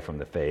walking away from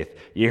the faith.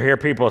 You hear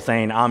people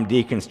saying, I'm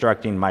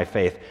deconstructing my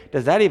faith.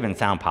 Does that even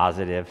sound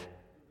positive?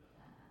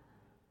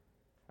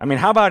 I mean,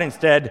 how about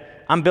instead,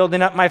 I'm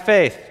building up my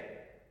faith?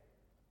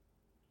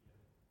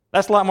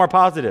 That's a lot more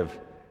positive.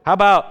 How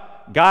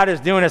about God is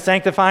doing a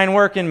sanctifying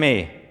work in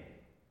me?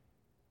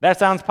 That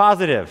sounds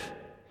positive.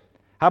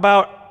 How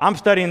about I'm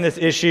studying this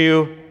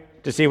issue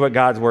to see what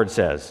God's Word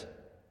says?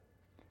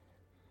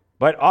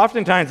 But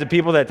oftentimes the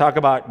people that talk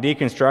about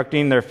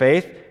deconstructing their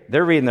faith,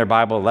 they're reading their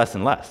Bible less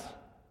and less.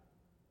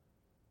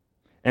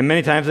 And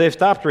many times they've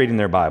stopped reading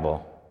their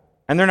Bible.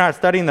 And they're not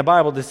studying the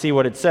Bible to see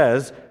what it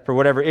says for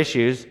whatever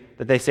issues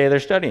that they say they're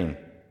studying.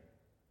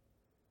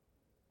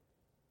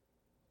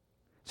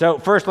 So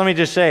first, let me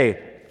just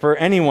say, for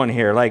anyone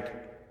here,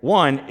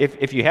 one,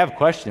 if you have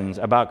questions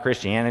about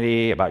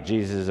Christianity, about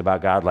Jesus,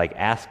 about God,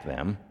 ask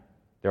them.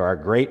 There are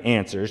great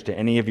answers to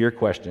any of your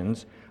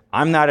questions.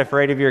 I'm not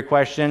afraid of your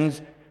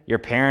questions. Your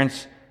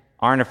parents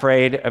aren't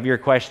afraid of your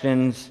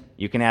questions.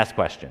 You can ask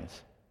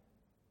questions.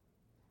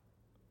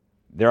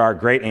 There are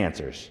great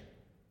answers.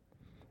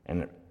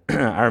 And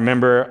I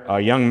remember a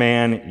young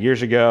man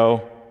years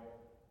ago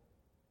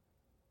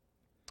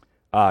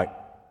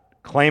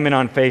claiming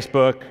on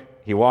Facebook,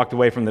 he walked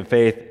away from the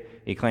faith,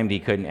 he claimed he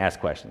couldn't ask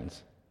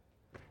questions.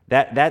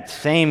 That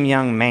same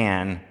young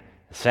man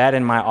sat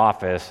in my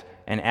office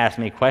and asked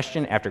me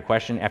question after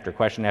question after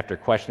question after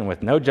question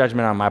with no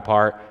judgment on my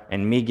part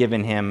and me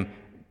giving him,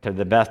 to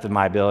the best of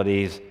my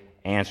abilities,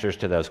 answers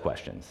to those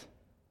questions.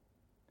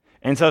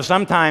 And so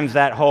sometimes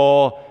that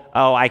whole,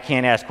 I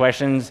can't ask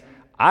questions,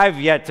 I've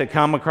yet to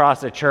come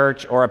across a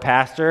church or a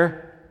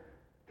pastor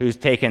who's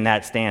taken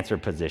that stance or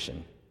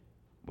position.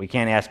 We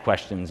can't ask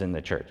questions in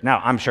the church.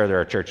 Now, I'm sure there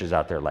are churches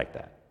out there like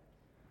that.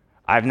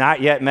 I've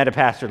not yet met a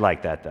pastor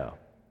like that, though.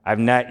 I've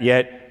not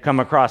yet come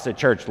across a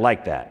church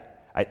like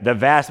that. The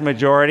vast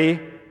majority,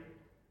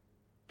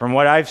 from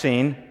what I've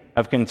seen,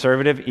 of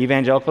conservative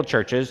evangelical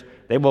churches,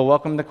 they will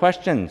welcome the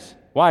questions.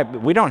 Why?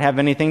 We don't have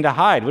anything to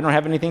hide. We don't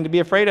have anything to be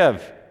afraid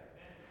of.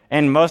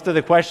 And most of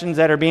the questions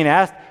that are being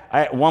asked,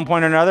 at one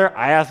point or another,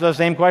 I ask those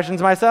same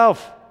questions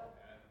myself.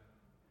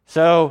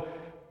 So,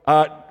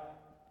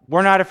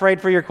 we're not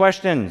afraid for your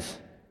questions.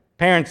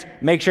 Parents,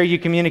 make sure you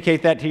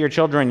communicate that to your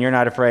children. You're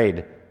not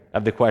afraid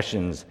of the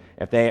questions.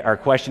 If they are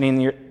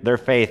questioning their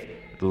faith,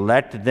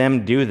 let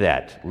them do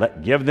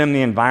that. Give them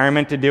the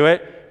environment to do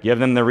it. Give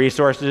them the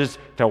resources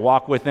to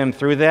walk with them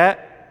through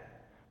that.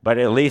 But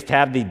at least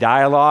have the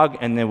dialogue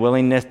and the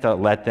willingness to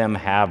let them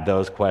have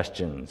those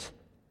questions.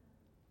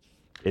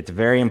 It's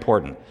very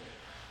important.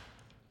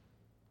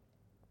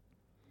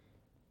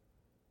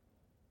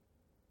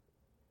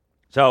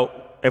 So,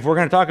 if we're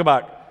going to talk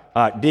about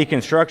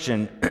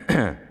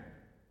deconstruction,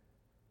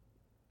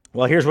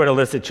 well, here's what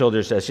Alyssa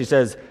Childers says. She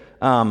says,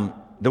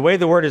 the way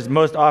the word is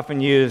most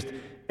often used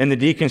in the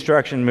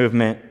deconstruction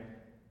movement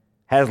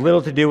has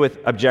little to do with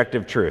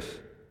objective truth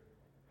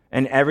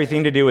and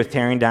everything to do with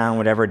tearing down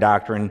whatever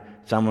doctrine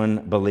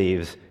someone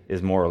believes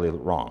is morally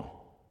wrong.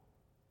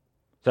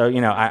 So,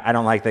 I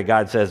don't like that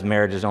God says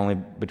marriage is only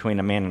between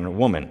a man and a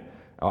woman.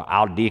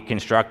 I'll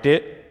deconstruct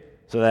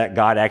it so that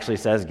God actually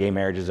says gay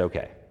marriage is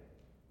okay.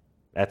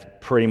 That's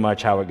pretty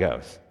much how it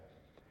goes.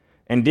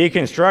 And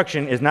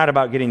deconstruction is not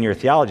about getting your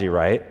theology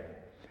right.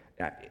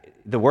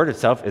 The word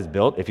itself is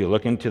built, if you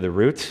look into the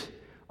roots,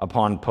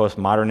 upon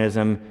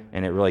postmodernism,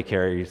 and it really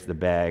carries the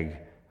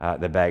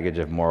baggage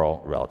of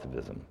moral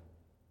relativism.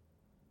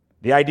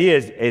 The idea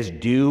is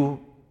do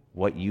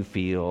what you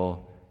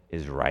feel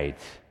is right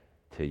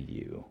to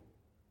you.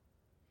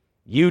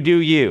 You do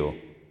you.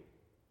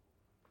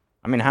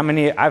 I mean,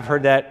 I've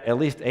heard that at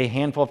least a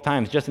handful of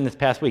times just in this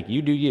past week.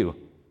 You do you.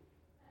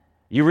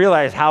 You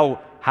realize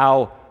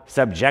how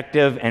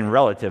subjective and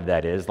relative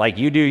that is.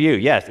 You do you.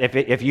 Yes,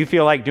 if you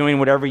feel like doing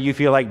whatever you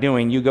feel like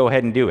doing, you go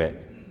ahead and do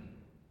it.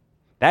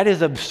 That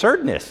is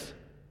absurdness.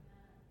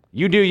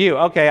 You do you.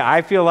 Okay,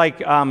 I feel like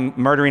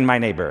murdering my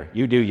neighbor.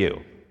 You do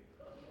you.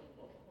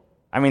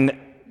 I mean,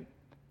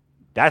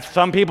 that's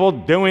some people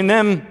doing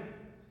them.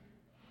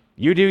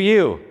 You do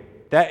you.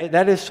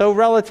 That is so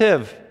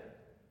relative.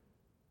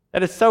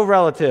 That is so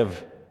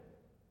relative.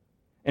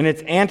 And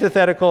it's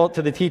antithetical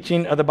to the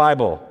teaching of the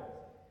Bible.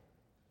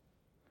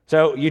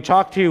 So you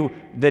talk to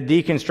the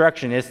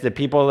deconstructionists, the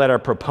people that are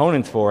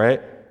proponents for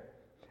it,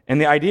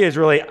 and the idea is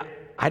really,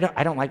 I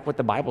don't like what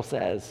the Bible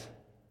says.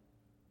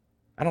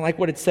 I don't like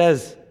what it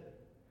says.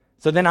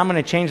 So then I'm going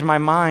to change my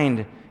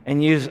mind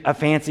and use a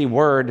fancy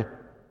word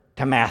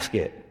to mask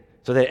it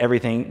so that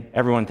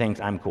everyone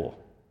thinks I'm cool.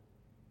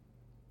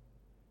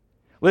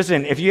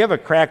 Listen, if you have a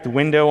cracked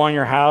window on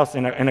your house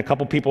and a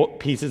couple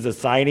pieces of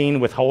siding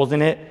with holes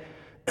in it,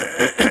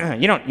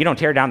 you don't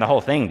tear down the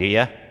whole thing, do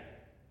you?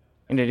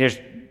 And you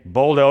just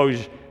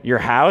bulldoze your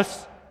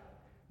house?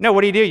 No,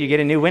 what do? You get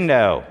a new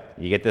window.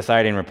 You get the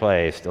siding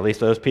replaced, at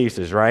least those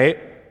pieces, right?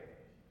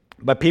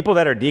 But people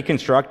that are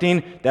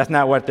deconstructing, that's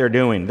not what they're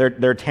doing.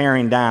 They're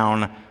tearing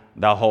down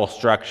the whole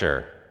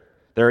structure.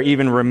 They're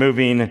even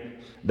removing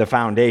the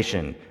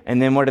foundation. And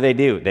then what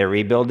do? They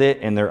rebuild it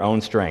in their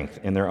own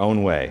strength, in their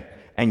own way.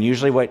 And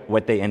usually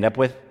what they end up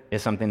with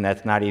is something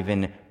that's not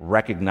even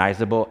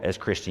recognizable as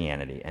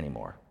Christianity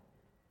anymore.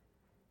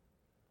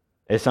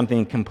 It's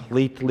something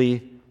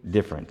completely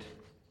different.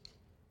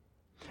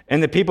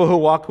 And the people who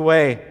walk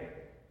away,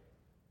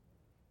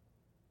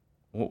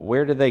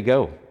 where do they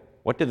go?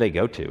 What do they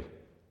go to?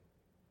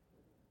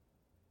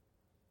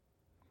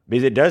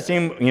 Because it does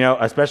seem,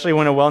 especially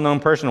when a well-known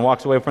person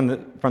walks away from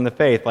the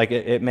faith, like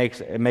it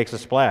makes a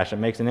splash, it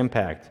makes an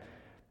impact.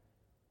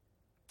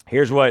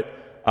 Here's what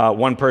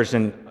one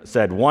person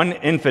said: "One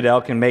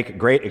infidel can make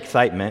great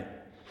excitement,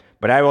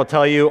 but I will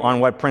tell you on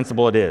what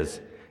principle it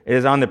is. It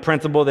is on the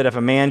principle that if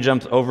a man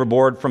jumps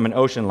overboard from an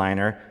ocean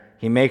liner,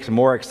 he makes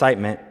more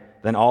excitement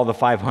than all the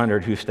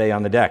 500 who stay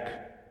on the deck.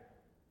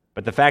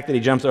 But the fact that he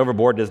jumps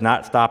overboard does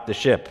not stop the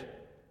ship.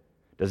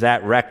 Does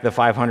that wreck the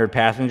 500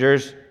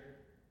 passengers?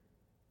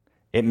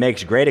 It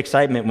makes great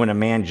excitement when a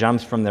man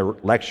jumps from the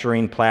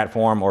lecturing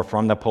platform or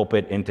from the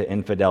pulpit into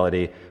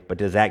infidelity, but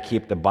does that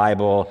keep the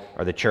Bible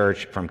or the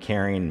church from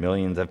carrying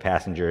millions of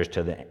passengers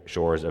to the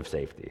shores of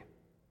safety?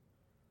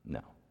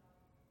 No."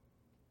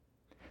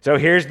 So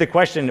here's the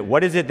question: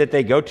 what is it that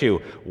they go to?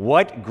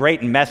 What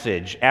great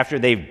message, after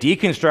they've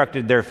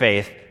deconstructed their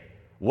faith,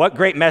 what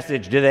great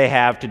message do they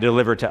have to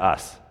deliver to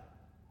us?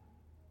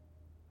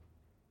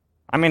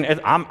 I mean,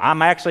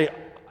 I'm actually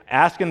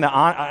asking an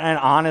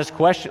honest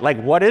question.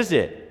 Like, what is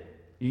it?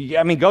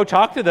 I mean, go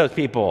talk to those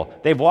people.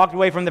 They've walked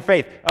away from the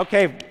faith.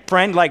 Okay,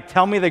 friend,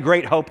 tell me the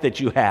great hope that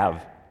you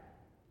have.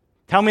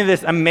 Tell me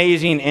this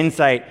amazing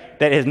insight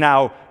that has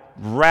now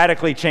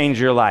radically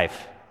changed your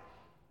life.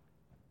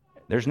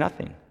 There's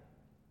nothing.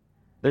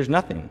 There's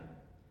nothing.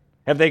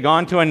 Have they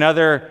gone to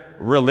another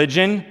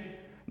religion?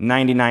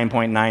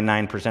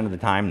 99.99% of the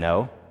time,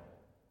 no.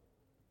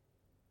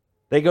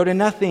 They go to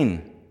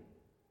nothing.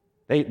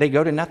 They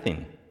go to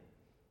nothing.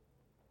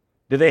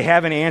 Do they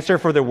have an answer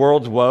for the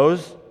world's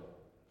woes?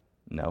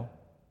 No.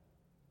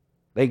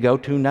 They go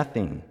to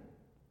nothing.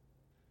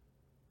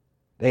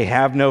 They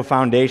have no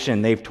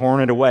foundation. They've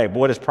torn it away. But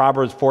what does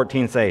Proverbs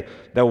 14 say?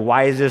 The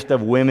wisest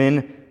of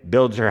women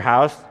builds her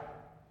house,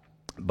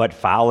 but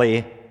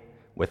folly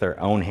with her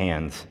own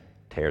hands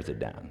tears it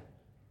down.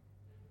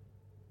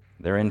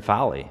 They're in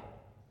folly,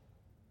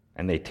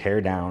 and they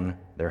tear down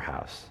their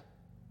house.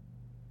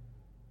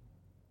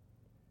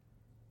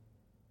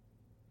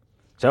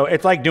 So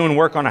it's like doing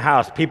work on a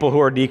house. People who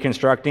are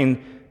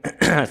deconstructing,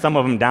 some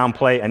of them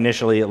downplay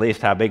initially at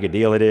least how big a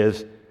deal it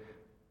is.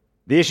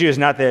 The issue is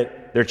not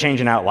that they're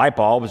changing out light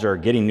bulbs or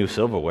getting new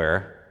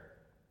silverware.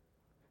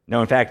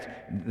 No, in fact,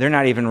 they're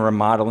not even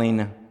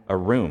remodeling a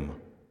room.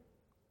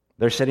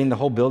 They're setting the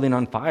whole building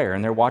on fire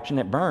and they're watching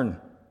it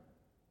burn.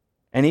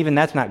 And even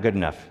that's not good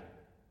enough.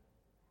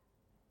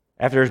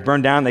 After it's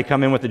burned down, they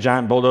come in with a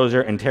giant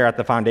bulldozer and tear out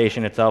the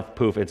foundation itself.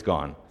 Poof, it's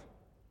gone.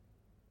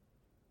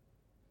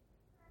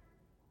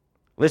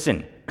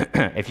 Listen,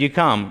 if you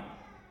come,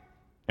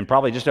 and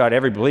probably just about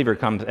every believer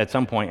comes at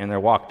some point in their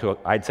walk to,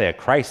 I'd say, a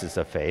crisis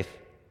of faith,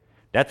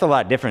 that's a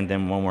lot different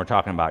than when we're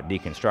talking about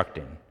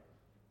deconstructing.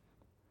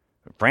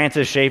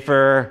 Francis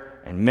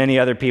Schaeffer and many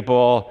other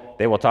people,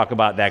 they will talk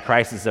about that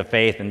crisis of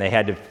faith, and they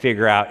had to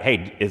figure out,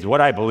 hey, is what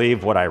I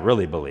believe what I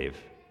really believe?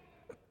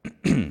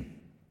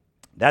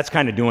 That's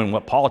kind of doing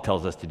what Paul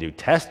tells us to do.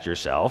 Test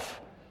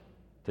yourself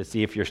to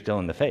see if you're still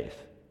in the faith.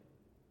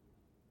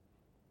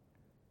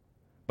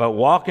 But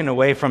walking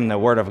away from the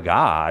Word of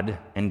God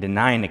and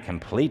denying it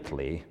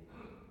completely,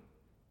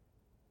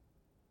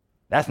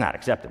 that's not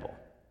acceptable.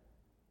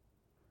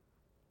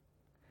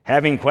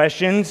 Having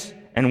questions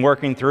and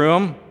working through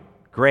them,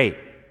 great.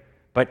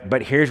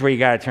 But here's where you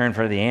got to turn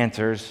for the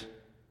answers.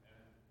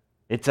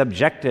 It's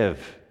objective.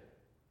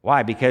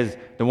 Why? Because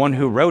the one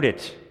who wrote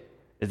it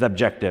is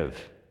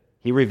objective.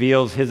 He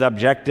reveals his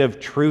objective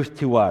truth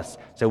to us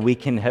so we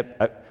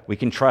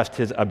can trust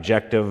his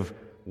objective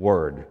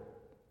word.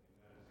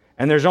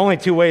 And there's only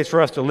two ways for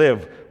us to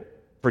live.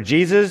 For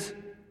Jesus,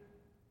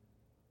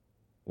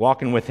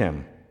 walking with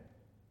him.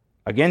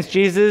 Against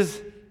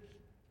Jesus,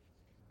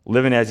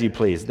 living as you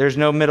please. There's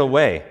no middle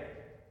way.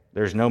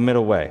 There's no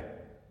middle way.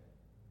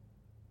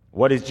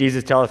 What does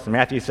Jesus tell us in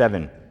Matthew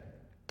 7?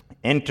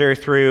 Enter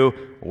through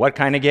what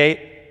kind of gate?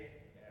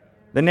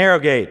 The narrow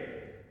gate.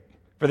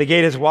 For the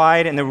gate is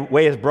wide and the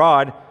way is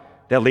broad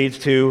that leads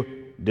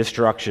to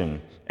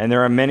destruction. And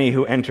there are many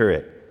who enter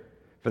it.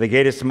 For the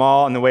gate is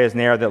small and the way is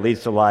narrow that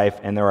leads to life,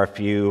 and there are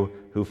few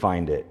who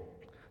find it.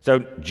 So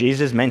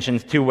Jesus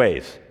mentions two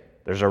ways.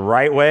 There's a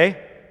right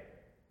way,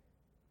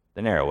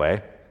 the narrow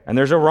way, and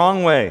there's a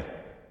wrong way,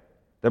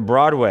 the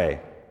broad way.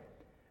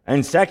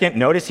 And second,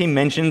 notice he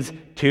mentions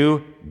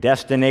two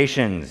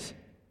destinations.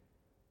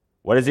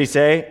 What does he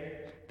say?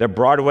 The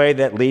broad way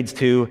that leads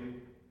to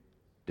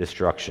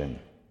destruction.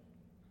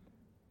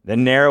 The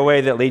narrow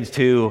way that leads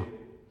to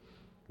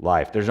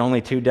life. There's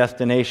only two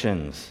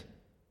destinations.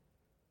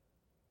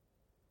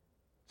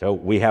 So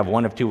we have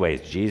one of two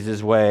ways,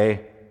 Jesus'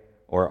 way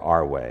or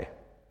our way.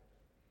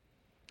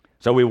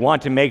 So we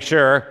want to make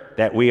sure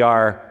that we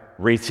are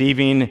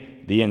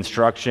receiving the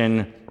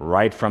instruction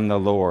right from the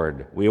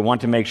Lord. We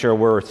want to make sure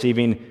we're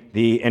receiving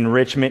the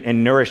enrichment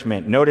and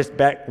nourishment. Notice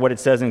back what it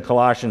says in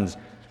Colossians.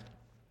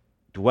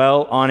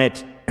 Dwell on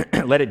it,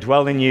 let it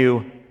dwell in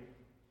you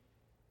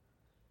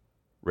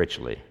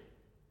richly.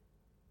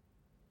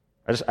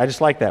 I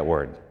just like that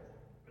word.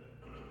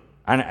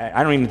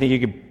 I don't even think you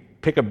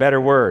could pick a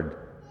better word.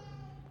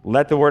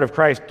 Let the word of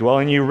Christ dwell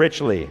in you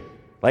richly.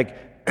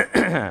 Like,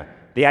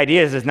 the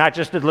idea is it's not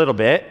just a little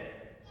bit,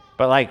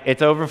 but like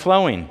it's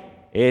overflowing.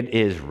 It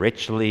is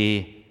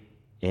richly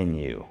in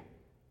you.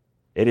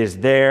 It is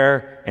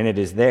there, and it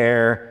is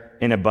there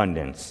in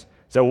abundance.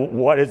 So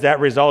what does that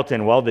result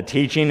in? Well, the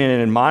teaching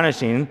and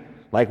admonishing,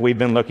 like we've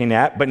been looking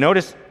at. But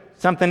notice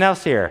something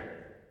else here.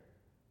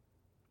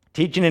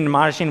 Teaching and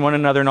admonishing one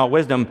another in all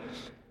wisdom.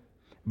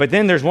 But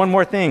then there's one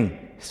more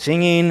thing.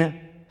 Singing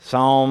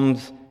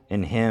psalms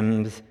and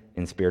hymns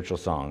and spiritual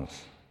songs.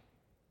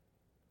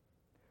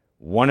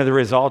 One of the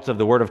results of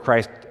the word of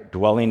Christ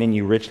dwelling in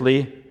you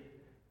richly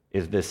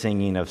is the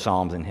singing of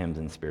psalms and hymns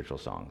and spiritual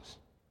songs.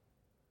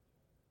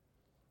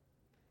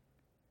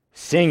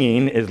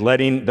 Singing is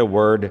letting the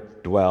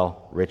word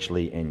dwell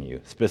richly in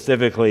you,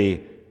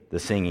 specifically the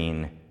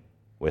singing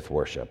with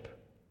worship.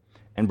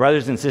 And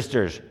brothers and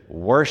sisters,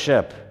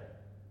 worship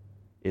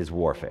is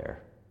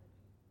warfare.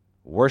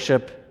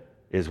 Worship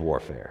is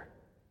warfare.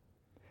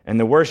 And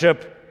the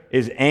worship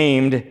is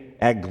aimed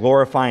at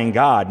glorifying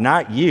God,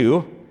 not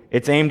you.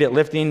 It's aimed at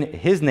lifting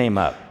his name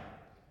up.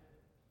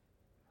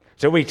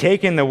 So we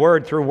take in the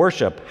word through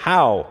worship.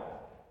 How?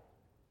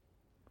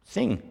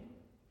 Sing.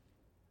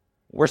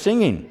 We're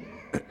singing.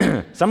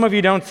 Some of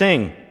you don't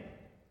sing.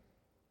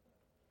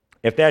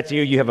 If that's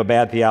you, you have a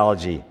bad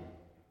theology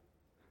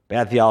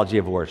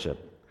of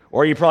worship.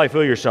 Or you probably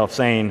feel yourself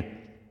saying,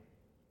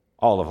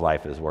 all of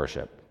life is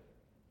worship.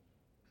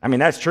 I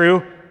mean, that's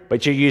true,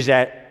 but you use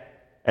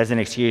that as an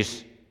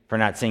excuse for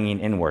not singing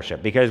in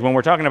worship. Because when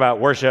we're talking about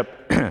worship,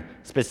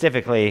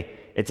 specifically,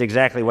 it's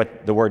exactly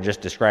what the word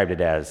just described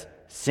it as.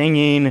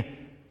 Singing.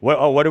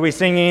 What are we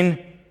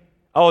singing?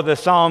 Oh, the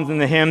psalms and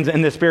the hymns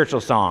and the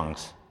spiritual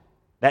songs.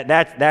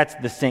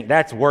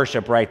 That's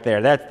worship right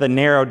there. That's the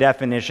narrow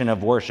definition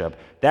of worship.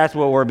 That's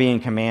what we're being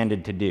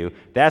commanded to do.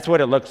 That's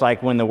what it looks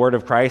like when the word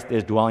of Christ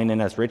is dwelling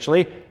in us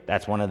richly.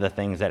 That's one of the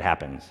things that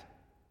happens.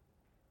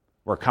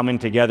 We're coming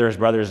together as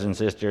brothers and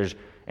sisters,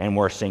 and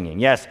we're singing.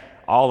 Yes,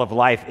 all of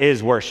life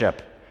is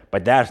worship,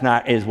 but that's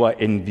not is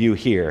what in view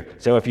here.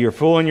 So if you're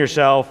fooling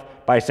yourself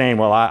by saying,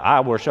 well,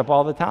 I worship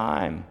all the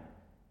time,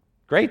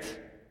 great.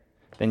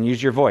 Then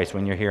use your voice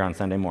when you're here on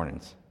Sunday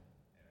mornings.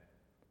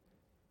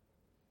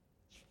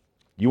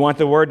 You want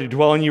the word to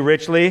dwell in you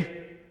richly?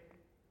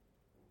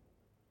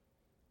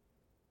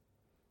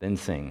 Then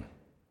sing.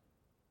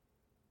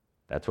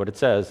 That's what it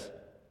says.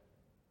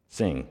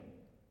 Sing.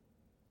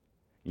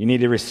 You need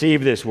to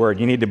receive this word.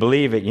 You need to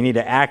believe it. You need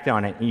to act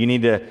on it. You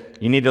need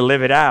to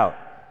live it out.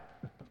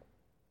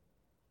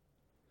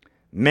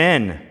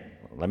 Men,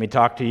 let me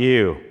talk to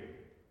you.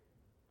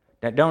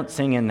 Now, don't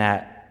sing in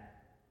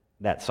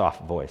that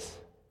soft voice.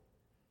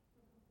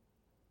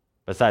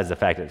 Besides the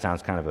fact that it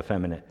sounds kind of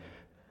effeminate.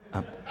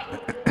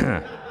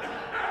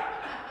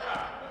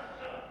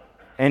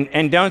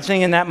 And don't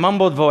sing in that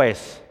mumbled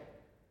voice.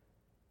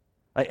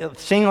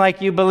 Sing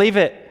like you believe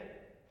it.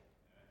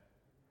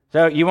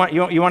 So you want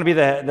to be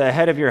the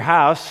head of your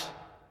house,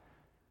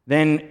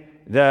 then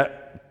the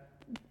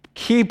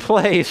key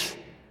place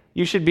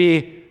you should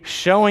be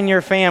showing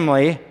your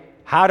family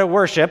how to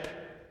worship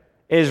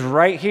is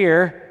right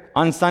here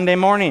on Sunday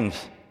mornings.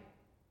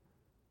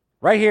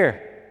 Right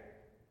here.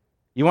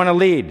 You want to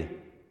lead.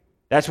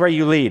 That's where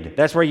you lead.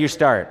 That's where you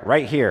start,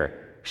 right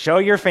here. Show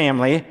your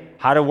family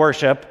how to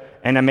worship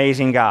an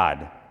amazing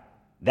God.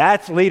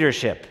 That's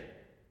leadership.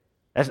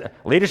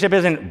 Leadership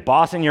isn't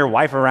bossing your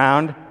wife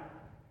around.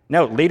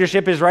 No,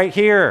 leadership is right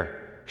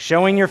here,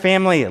 showing your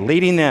family,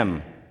 leading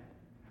them,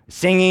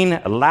 singing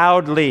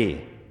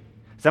loudly.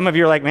 Some of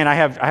you are like, man, I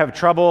have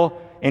trouble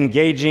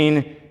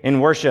engaging in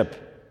worship.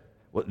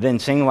 Well, then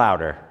sing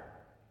louder.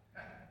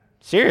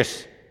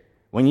 Serious.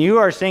 When you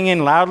are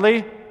singing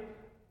loudly,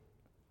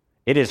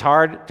 it is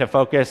hard to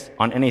focus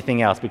on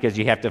anything else because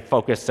you have to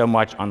focus so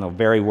much on the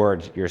very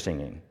words you're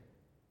singing.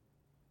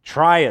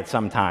 Try it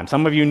sometime.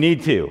 Some of you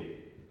need to.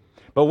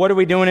 But what are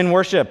we doing in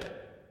worship?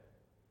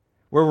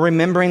 We're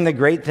remembering the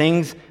great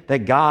things that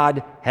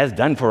God has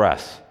done for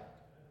us.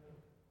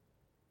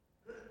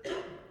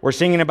 We're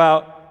singing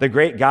about the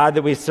great God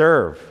that we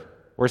serve.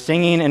 We're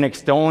singing and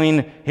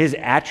extolling his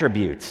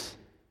attributes.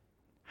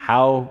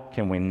 How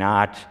can we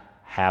not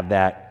have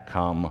that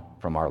come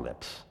from our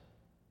lips?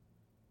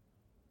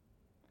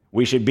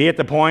 We should be at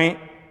the point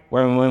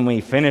where when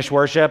we finish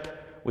worship,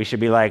 we should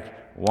be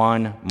like,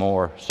 one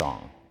more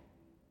song.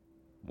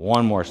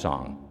 One more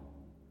song.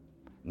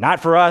 Not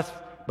for us,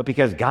 but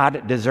because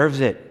God deserves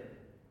it.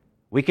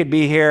 We could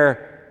be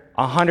here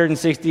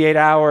 168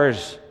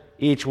 hours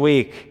each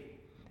week.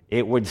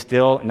 It would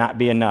still not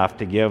be enough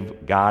to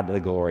give God the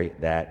glory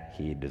that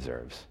he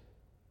deserves.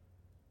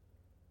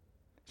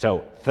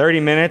 So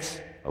 30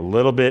 minutes, a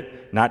little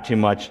bit, not too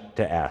much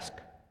to ask.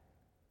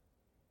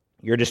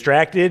 You're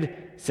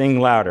distracted,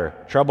 sing louder.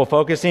 Trouble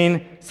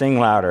focusing, sing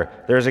louder.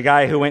 There's a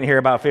guy who went here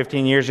about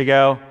 15 years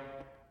ago,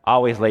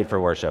 always late for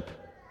worship.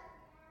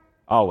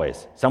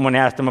 Always. Someone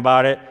asked him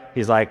about it.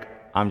 He's like,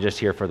 I'm just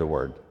here for the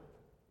word.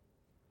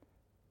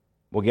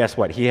 Well, guess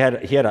what? He had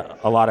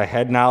a lot of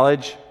head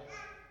knowledge,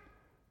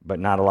 but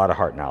not a lot of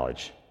heart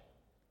knowledge.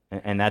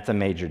 And that's a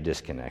major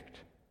disconnect.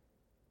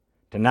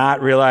 To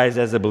not realize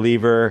as a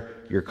believer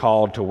you're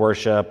called to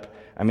worship.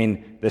 I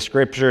mean, the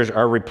scriptures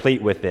are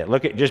replete with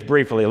it. Just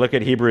briefly, look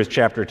at Hebrews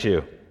chapter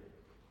 2.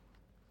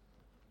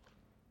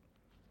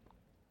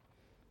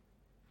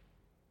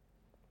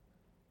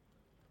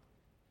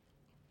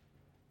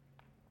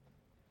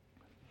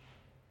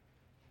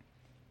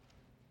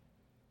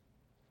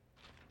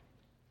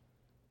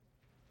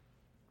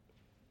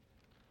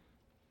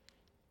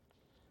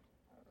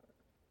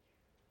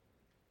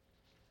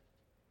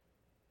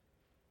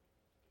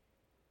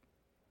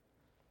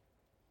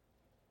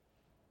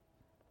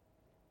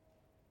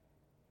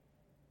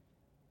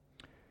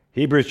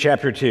 Hebrews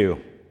chapter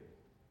 2,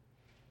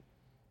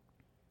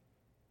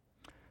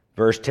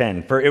 verse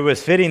 10. For it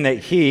was fitting that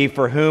he,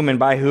 for whom and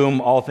by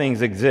whom all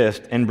things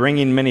exist, in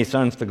bringing many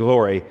sons to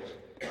glory,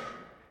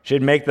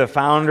 should make the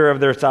founder of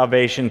their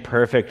salvation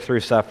perfect through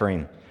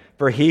suffering.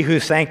 For he who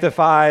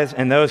sanctifies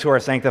and those who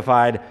are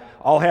sanctified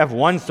all have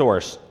one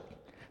source.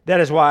 That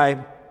is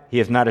why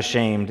he is not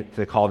ashamed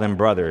to call them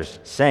brothers,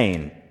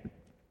 saying,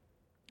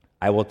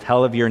 I will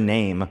tell of your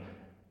name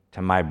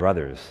to my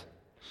brothers.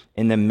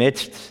 In the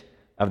midst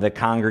of the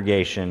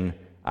congregation,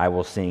 I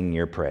will sing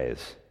your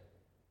praise.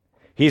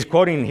 He's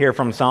quoting here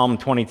from Psalm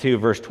 22,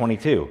 verse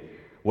 22.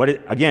 What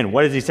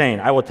is he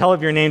saying? I will tell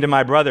of your name to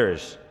my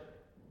brothers.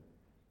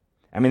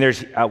 I mean,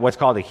 there's what's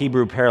called a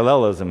Hebrew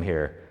parallelism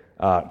here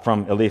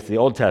from at least the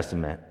Old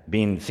Testament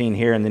being seen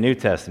here in the New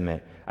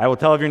Testament. I will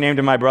tell of your name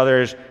to my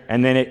brothers,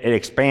 and then it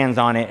expands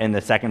on it in the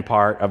second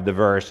part of the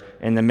verse.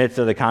 In the midst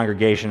of the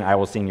congregation, I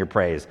will sing your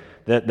praise.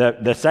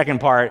 The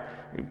second part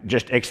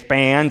just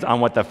expands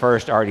on what the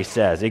first already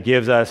says. It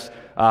gives us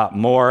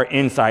more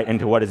insight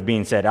into what is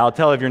being said. I'll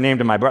tell of your name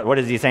to my brother. What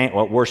is he saying?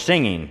 Well, we're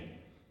singing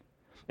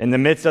in the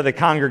midst of the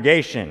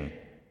congregation,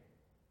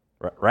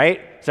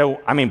 right? So,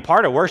 I mean,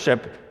 part of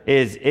worship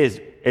is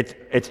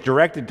it's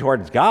directed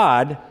towards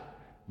God,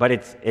 but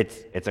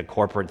it's a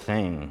corporate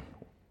thing.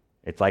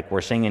 It's like we're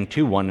singing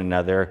to one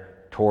another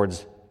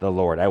towards the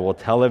Lord. I will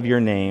tell of your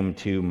name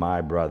to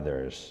my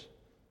brothers.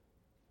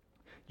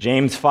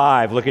 James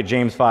 5, look at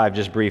James 5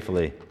 just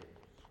briefly.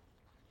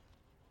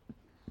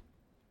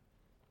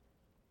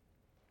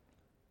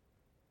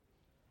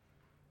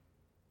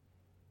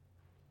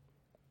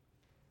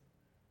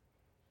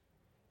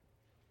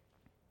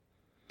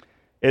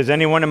 Is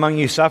anyone among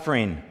you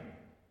suffering?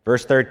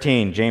 Verse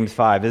 13, James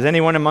 5. Is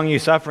anyone among you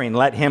suffering?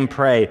 Let him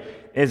pray.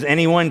 Is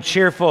anyone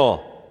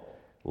cheerful?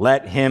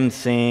 Let him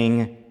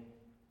sing.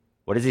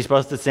 What is he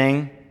supposed to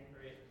sing?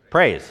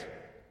 Praise.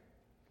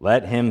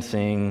 Let him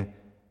sing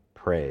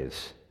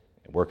praise.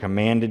 We're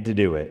commanded to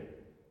do it.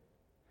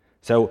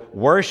 So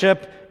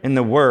worship and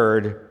the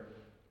word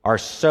are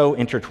so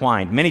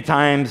intertwined. Many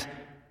times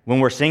when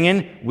we're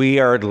singing, we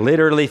are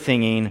literally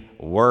singing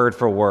word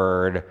for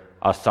word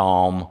a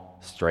psalm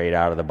straight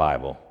out of the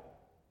Bible.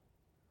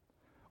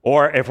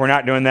 Or if we're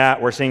not doing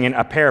that, we're singing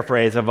a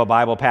paraphrase of a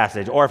Bible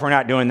passage. Or if we're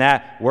not doing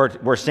that,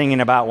 we're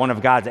singing about one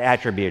of God's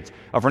attributes.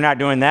 Or if we're not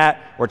doing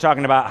that, we're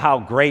talking about how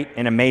great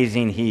and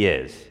amazing he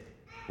is.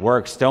 We're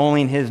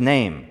extolling his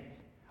name,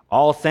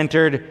 all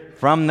centered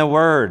from the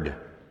word.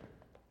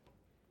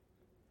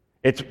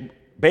 It's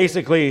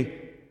basically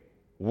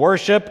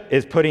worship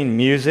is putting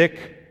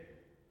music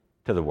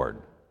to the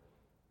word.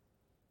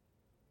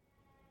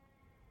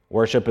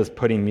 Worship is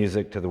putting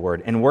music to the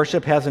word. And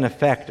worship has an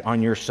effect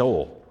on your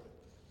soul.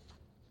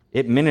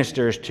 It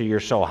ministers to your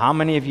soul. How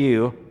many of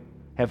you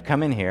have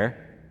come in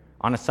here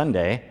on a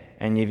Sunday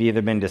and you've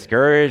either been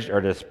discouraged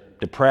or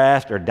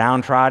depressed or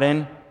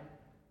downtrodden,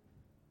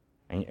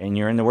 and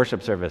you're in the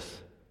worship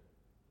service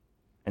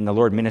and the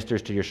Lord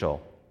ministers to your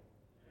soul?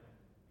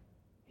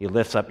 He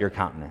lifts up your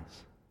countenance.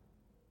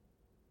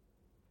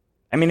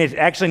 I mean, it's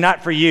actually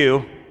not for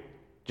you,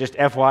 just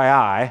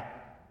FYI.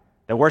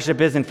 The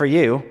worship isn't for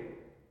you.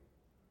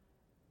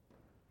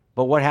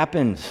 But what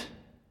happens?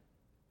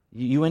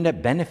 You end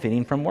up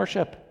benefiting from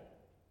worship.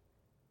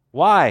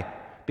 Why?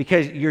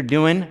 Because you're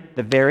doing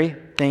the very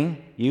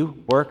thing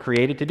you were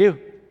created to do.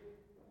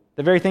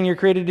 The very thing you're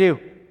created to do.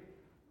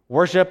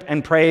 Worship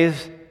and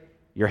praise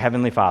your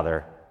heavenly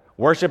Father.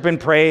 Worship and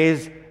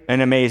praise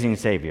an amazing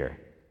Savior.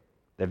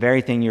 The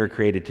very thing you were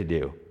created to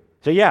do.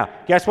 So yeah,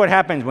 guess what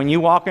happens? When you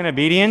walk in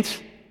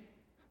obedience,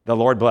 the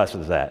Lord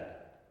blesses that.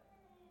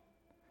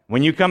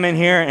 When you come in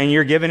here and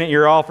you're giving it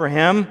your all for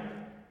Him,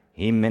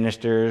 He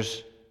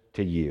ministers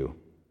to you.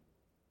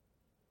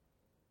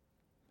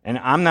 And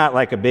I'm not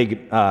like a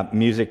big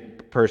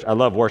music person. I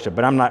love worship,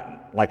 but I'm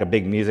not like a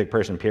big music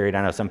person, period.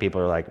 I know some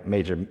people are like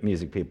major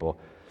music people.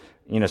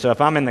 So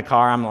if I'm in the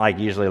car, I'm like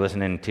usually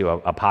listening to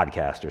a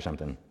podcast or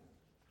something.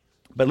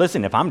 But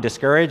listen, if I'm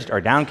discouraged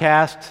or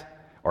downcast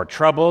or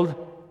troubled,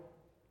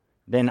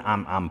 then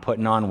I'm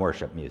putting on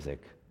worship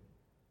music.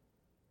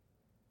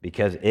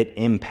 Because it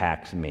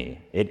impacts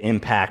me. It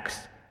impacts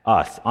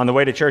us. On the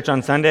way to church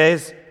on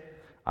Sundays,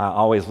 I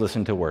always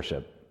listen to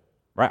worship.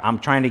 Right? I'm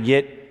trying to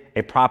get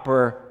a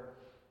proper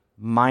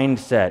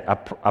mindset,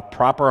 a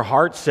proper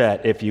heart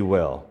set, if you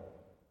will.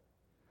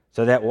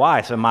 So that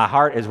why? So my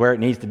heart is where it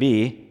needs to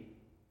be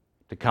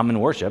to come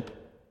and worship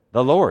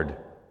the Lord.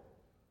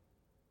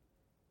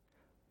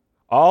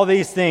 All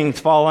these things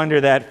fall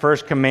under that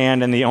first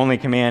command and the only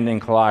command in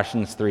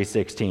Colossians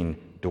 3:16.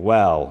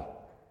 Dwell.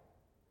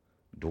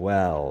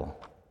 Dwell.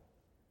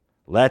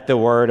 Let the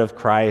word of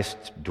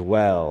Christ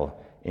dwell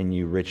in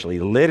you richly.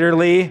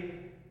 Literally,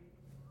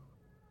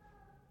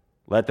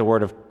 let the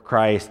word of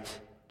Christ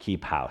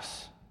keep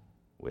house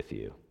with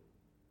you.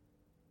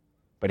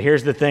 But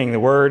here's the thing. The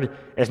word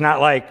is not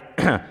like,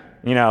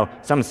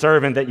 some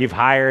servant that you've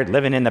hired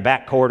living in the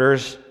back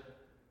quarters.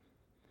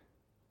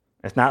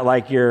 It's not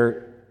like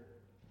your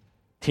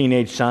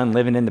teenage son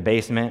living in the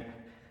basement.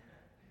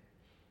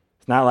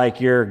 It's not like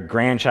your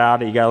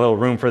grandchild that you got a little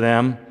room for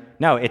them.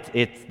 No,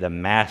 it's the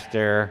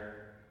master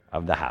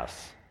of the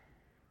house.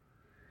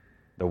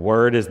 The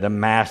word is the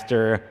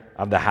master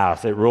of the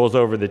house. It rules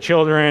over the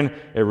children.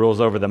 It rules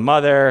over the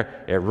mother.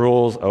 It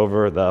rules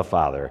over the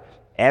father.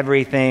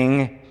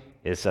 Everything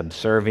is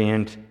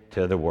subservient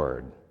to the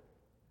word.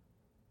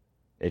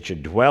 It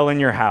should dwell in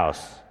your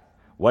house.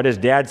 What does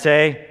Dad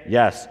say?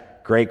 Yes,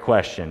 great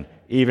question.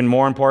 Even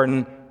more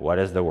important, what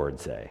does the word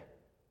say?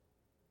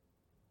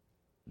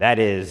 That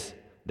is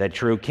the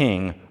true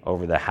king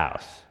over the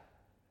house.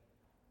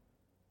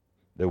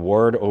 The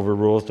word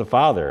overrules the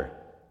father.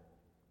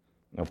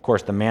 Of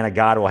course, the man of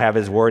God will have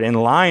his word in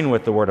line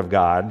with the word of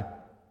God.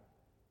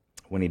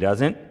 When he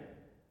doesn't,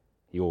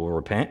 he will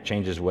repent,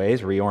 change his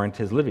ways, reorient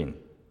his living.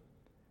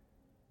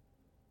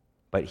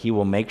 But he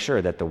will make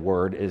sure that the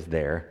word is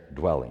there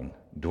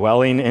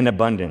dwelling in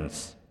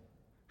abundance,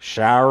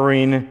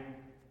 showering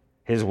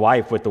his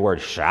wife with the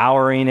word,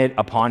 showering it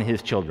upon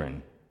his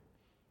children.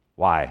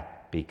 Why?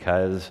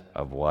 Because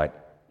of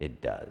what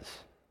it does.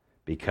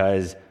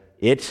 Because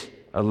it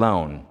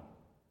alone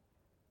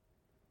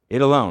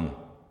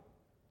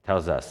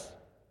tells us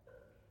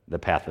the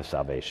path of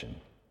salvation.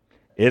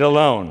 It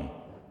alone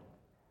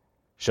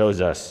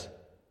shows us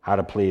how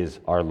to please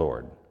our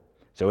Lord.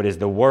 So it is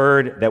the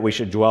word that we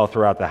should dwell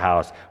throughout the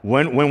house.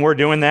 When we're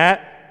doing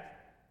that,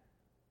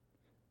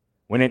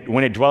 when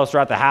it dwells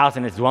throughout the house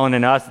and it's dwelling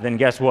in us, then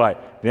guess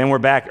what? Then we're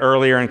back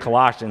earlier in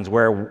Colossians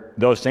where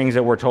those things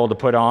that we're told to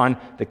put on,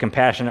 the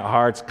compassionate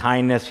hearts,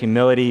 kindness,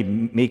 humility,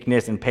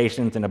 meekness, and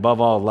patience, and above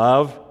all,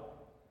 love,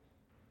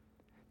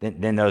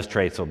 then those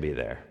traits will be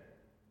there.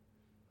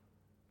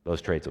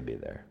 Those traits will be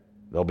there.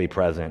 They'll be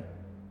present.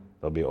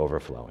 They'll be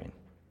overflowing.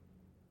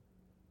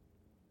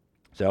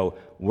 So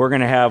we're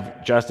going to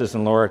have Justice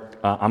and Laura,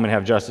 I'm going to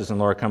have Justice and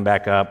Laura come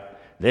back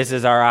up. This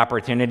is our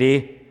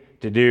opportunity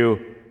to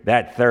do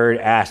that third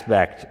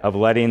aspect of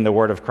letting the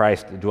word of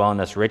Christ dwell in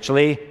us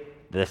richly,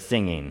 the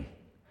singing.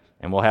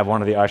 And we'll have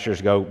one of the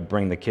ushers go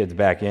bring the kids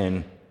back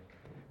in.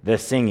 The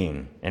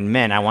singing. And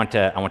men, I want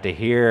to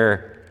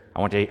hear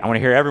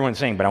everyone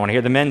sing, but I want to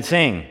hear the men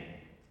sing.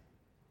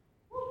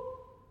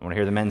 I want to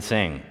hear the men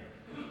sing.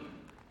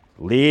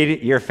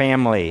 Lead your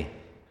family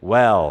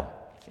well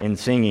in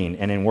singing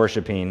and in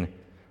worshiping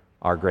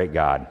our great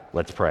God.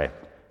 Let's pray.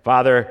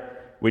 Father,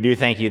 we do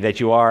thank you that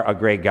you are a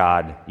great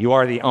God. You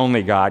are the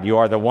only God. You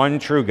are the one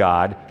true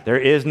God. There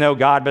is no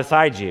God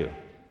besides you.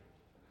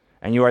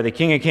 And you are the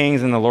King of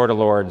Kings and the Lord of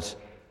Lords.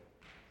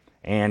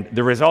 And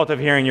the result of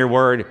hearing your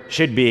word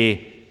should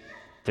be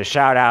to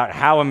shout out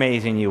how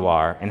amazing you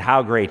are and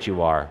how great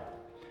you are.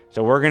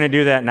 So we're going to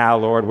do that now,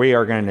 Lord. We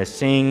are going to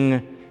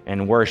sing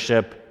and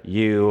worship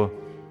you,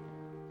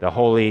 the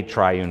holy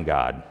triune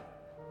God.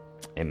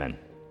 Amen.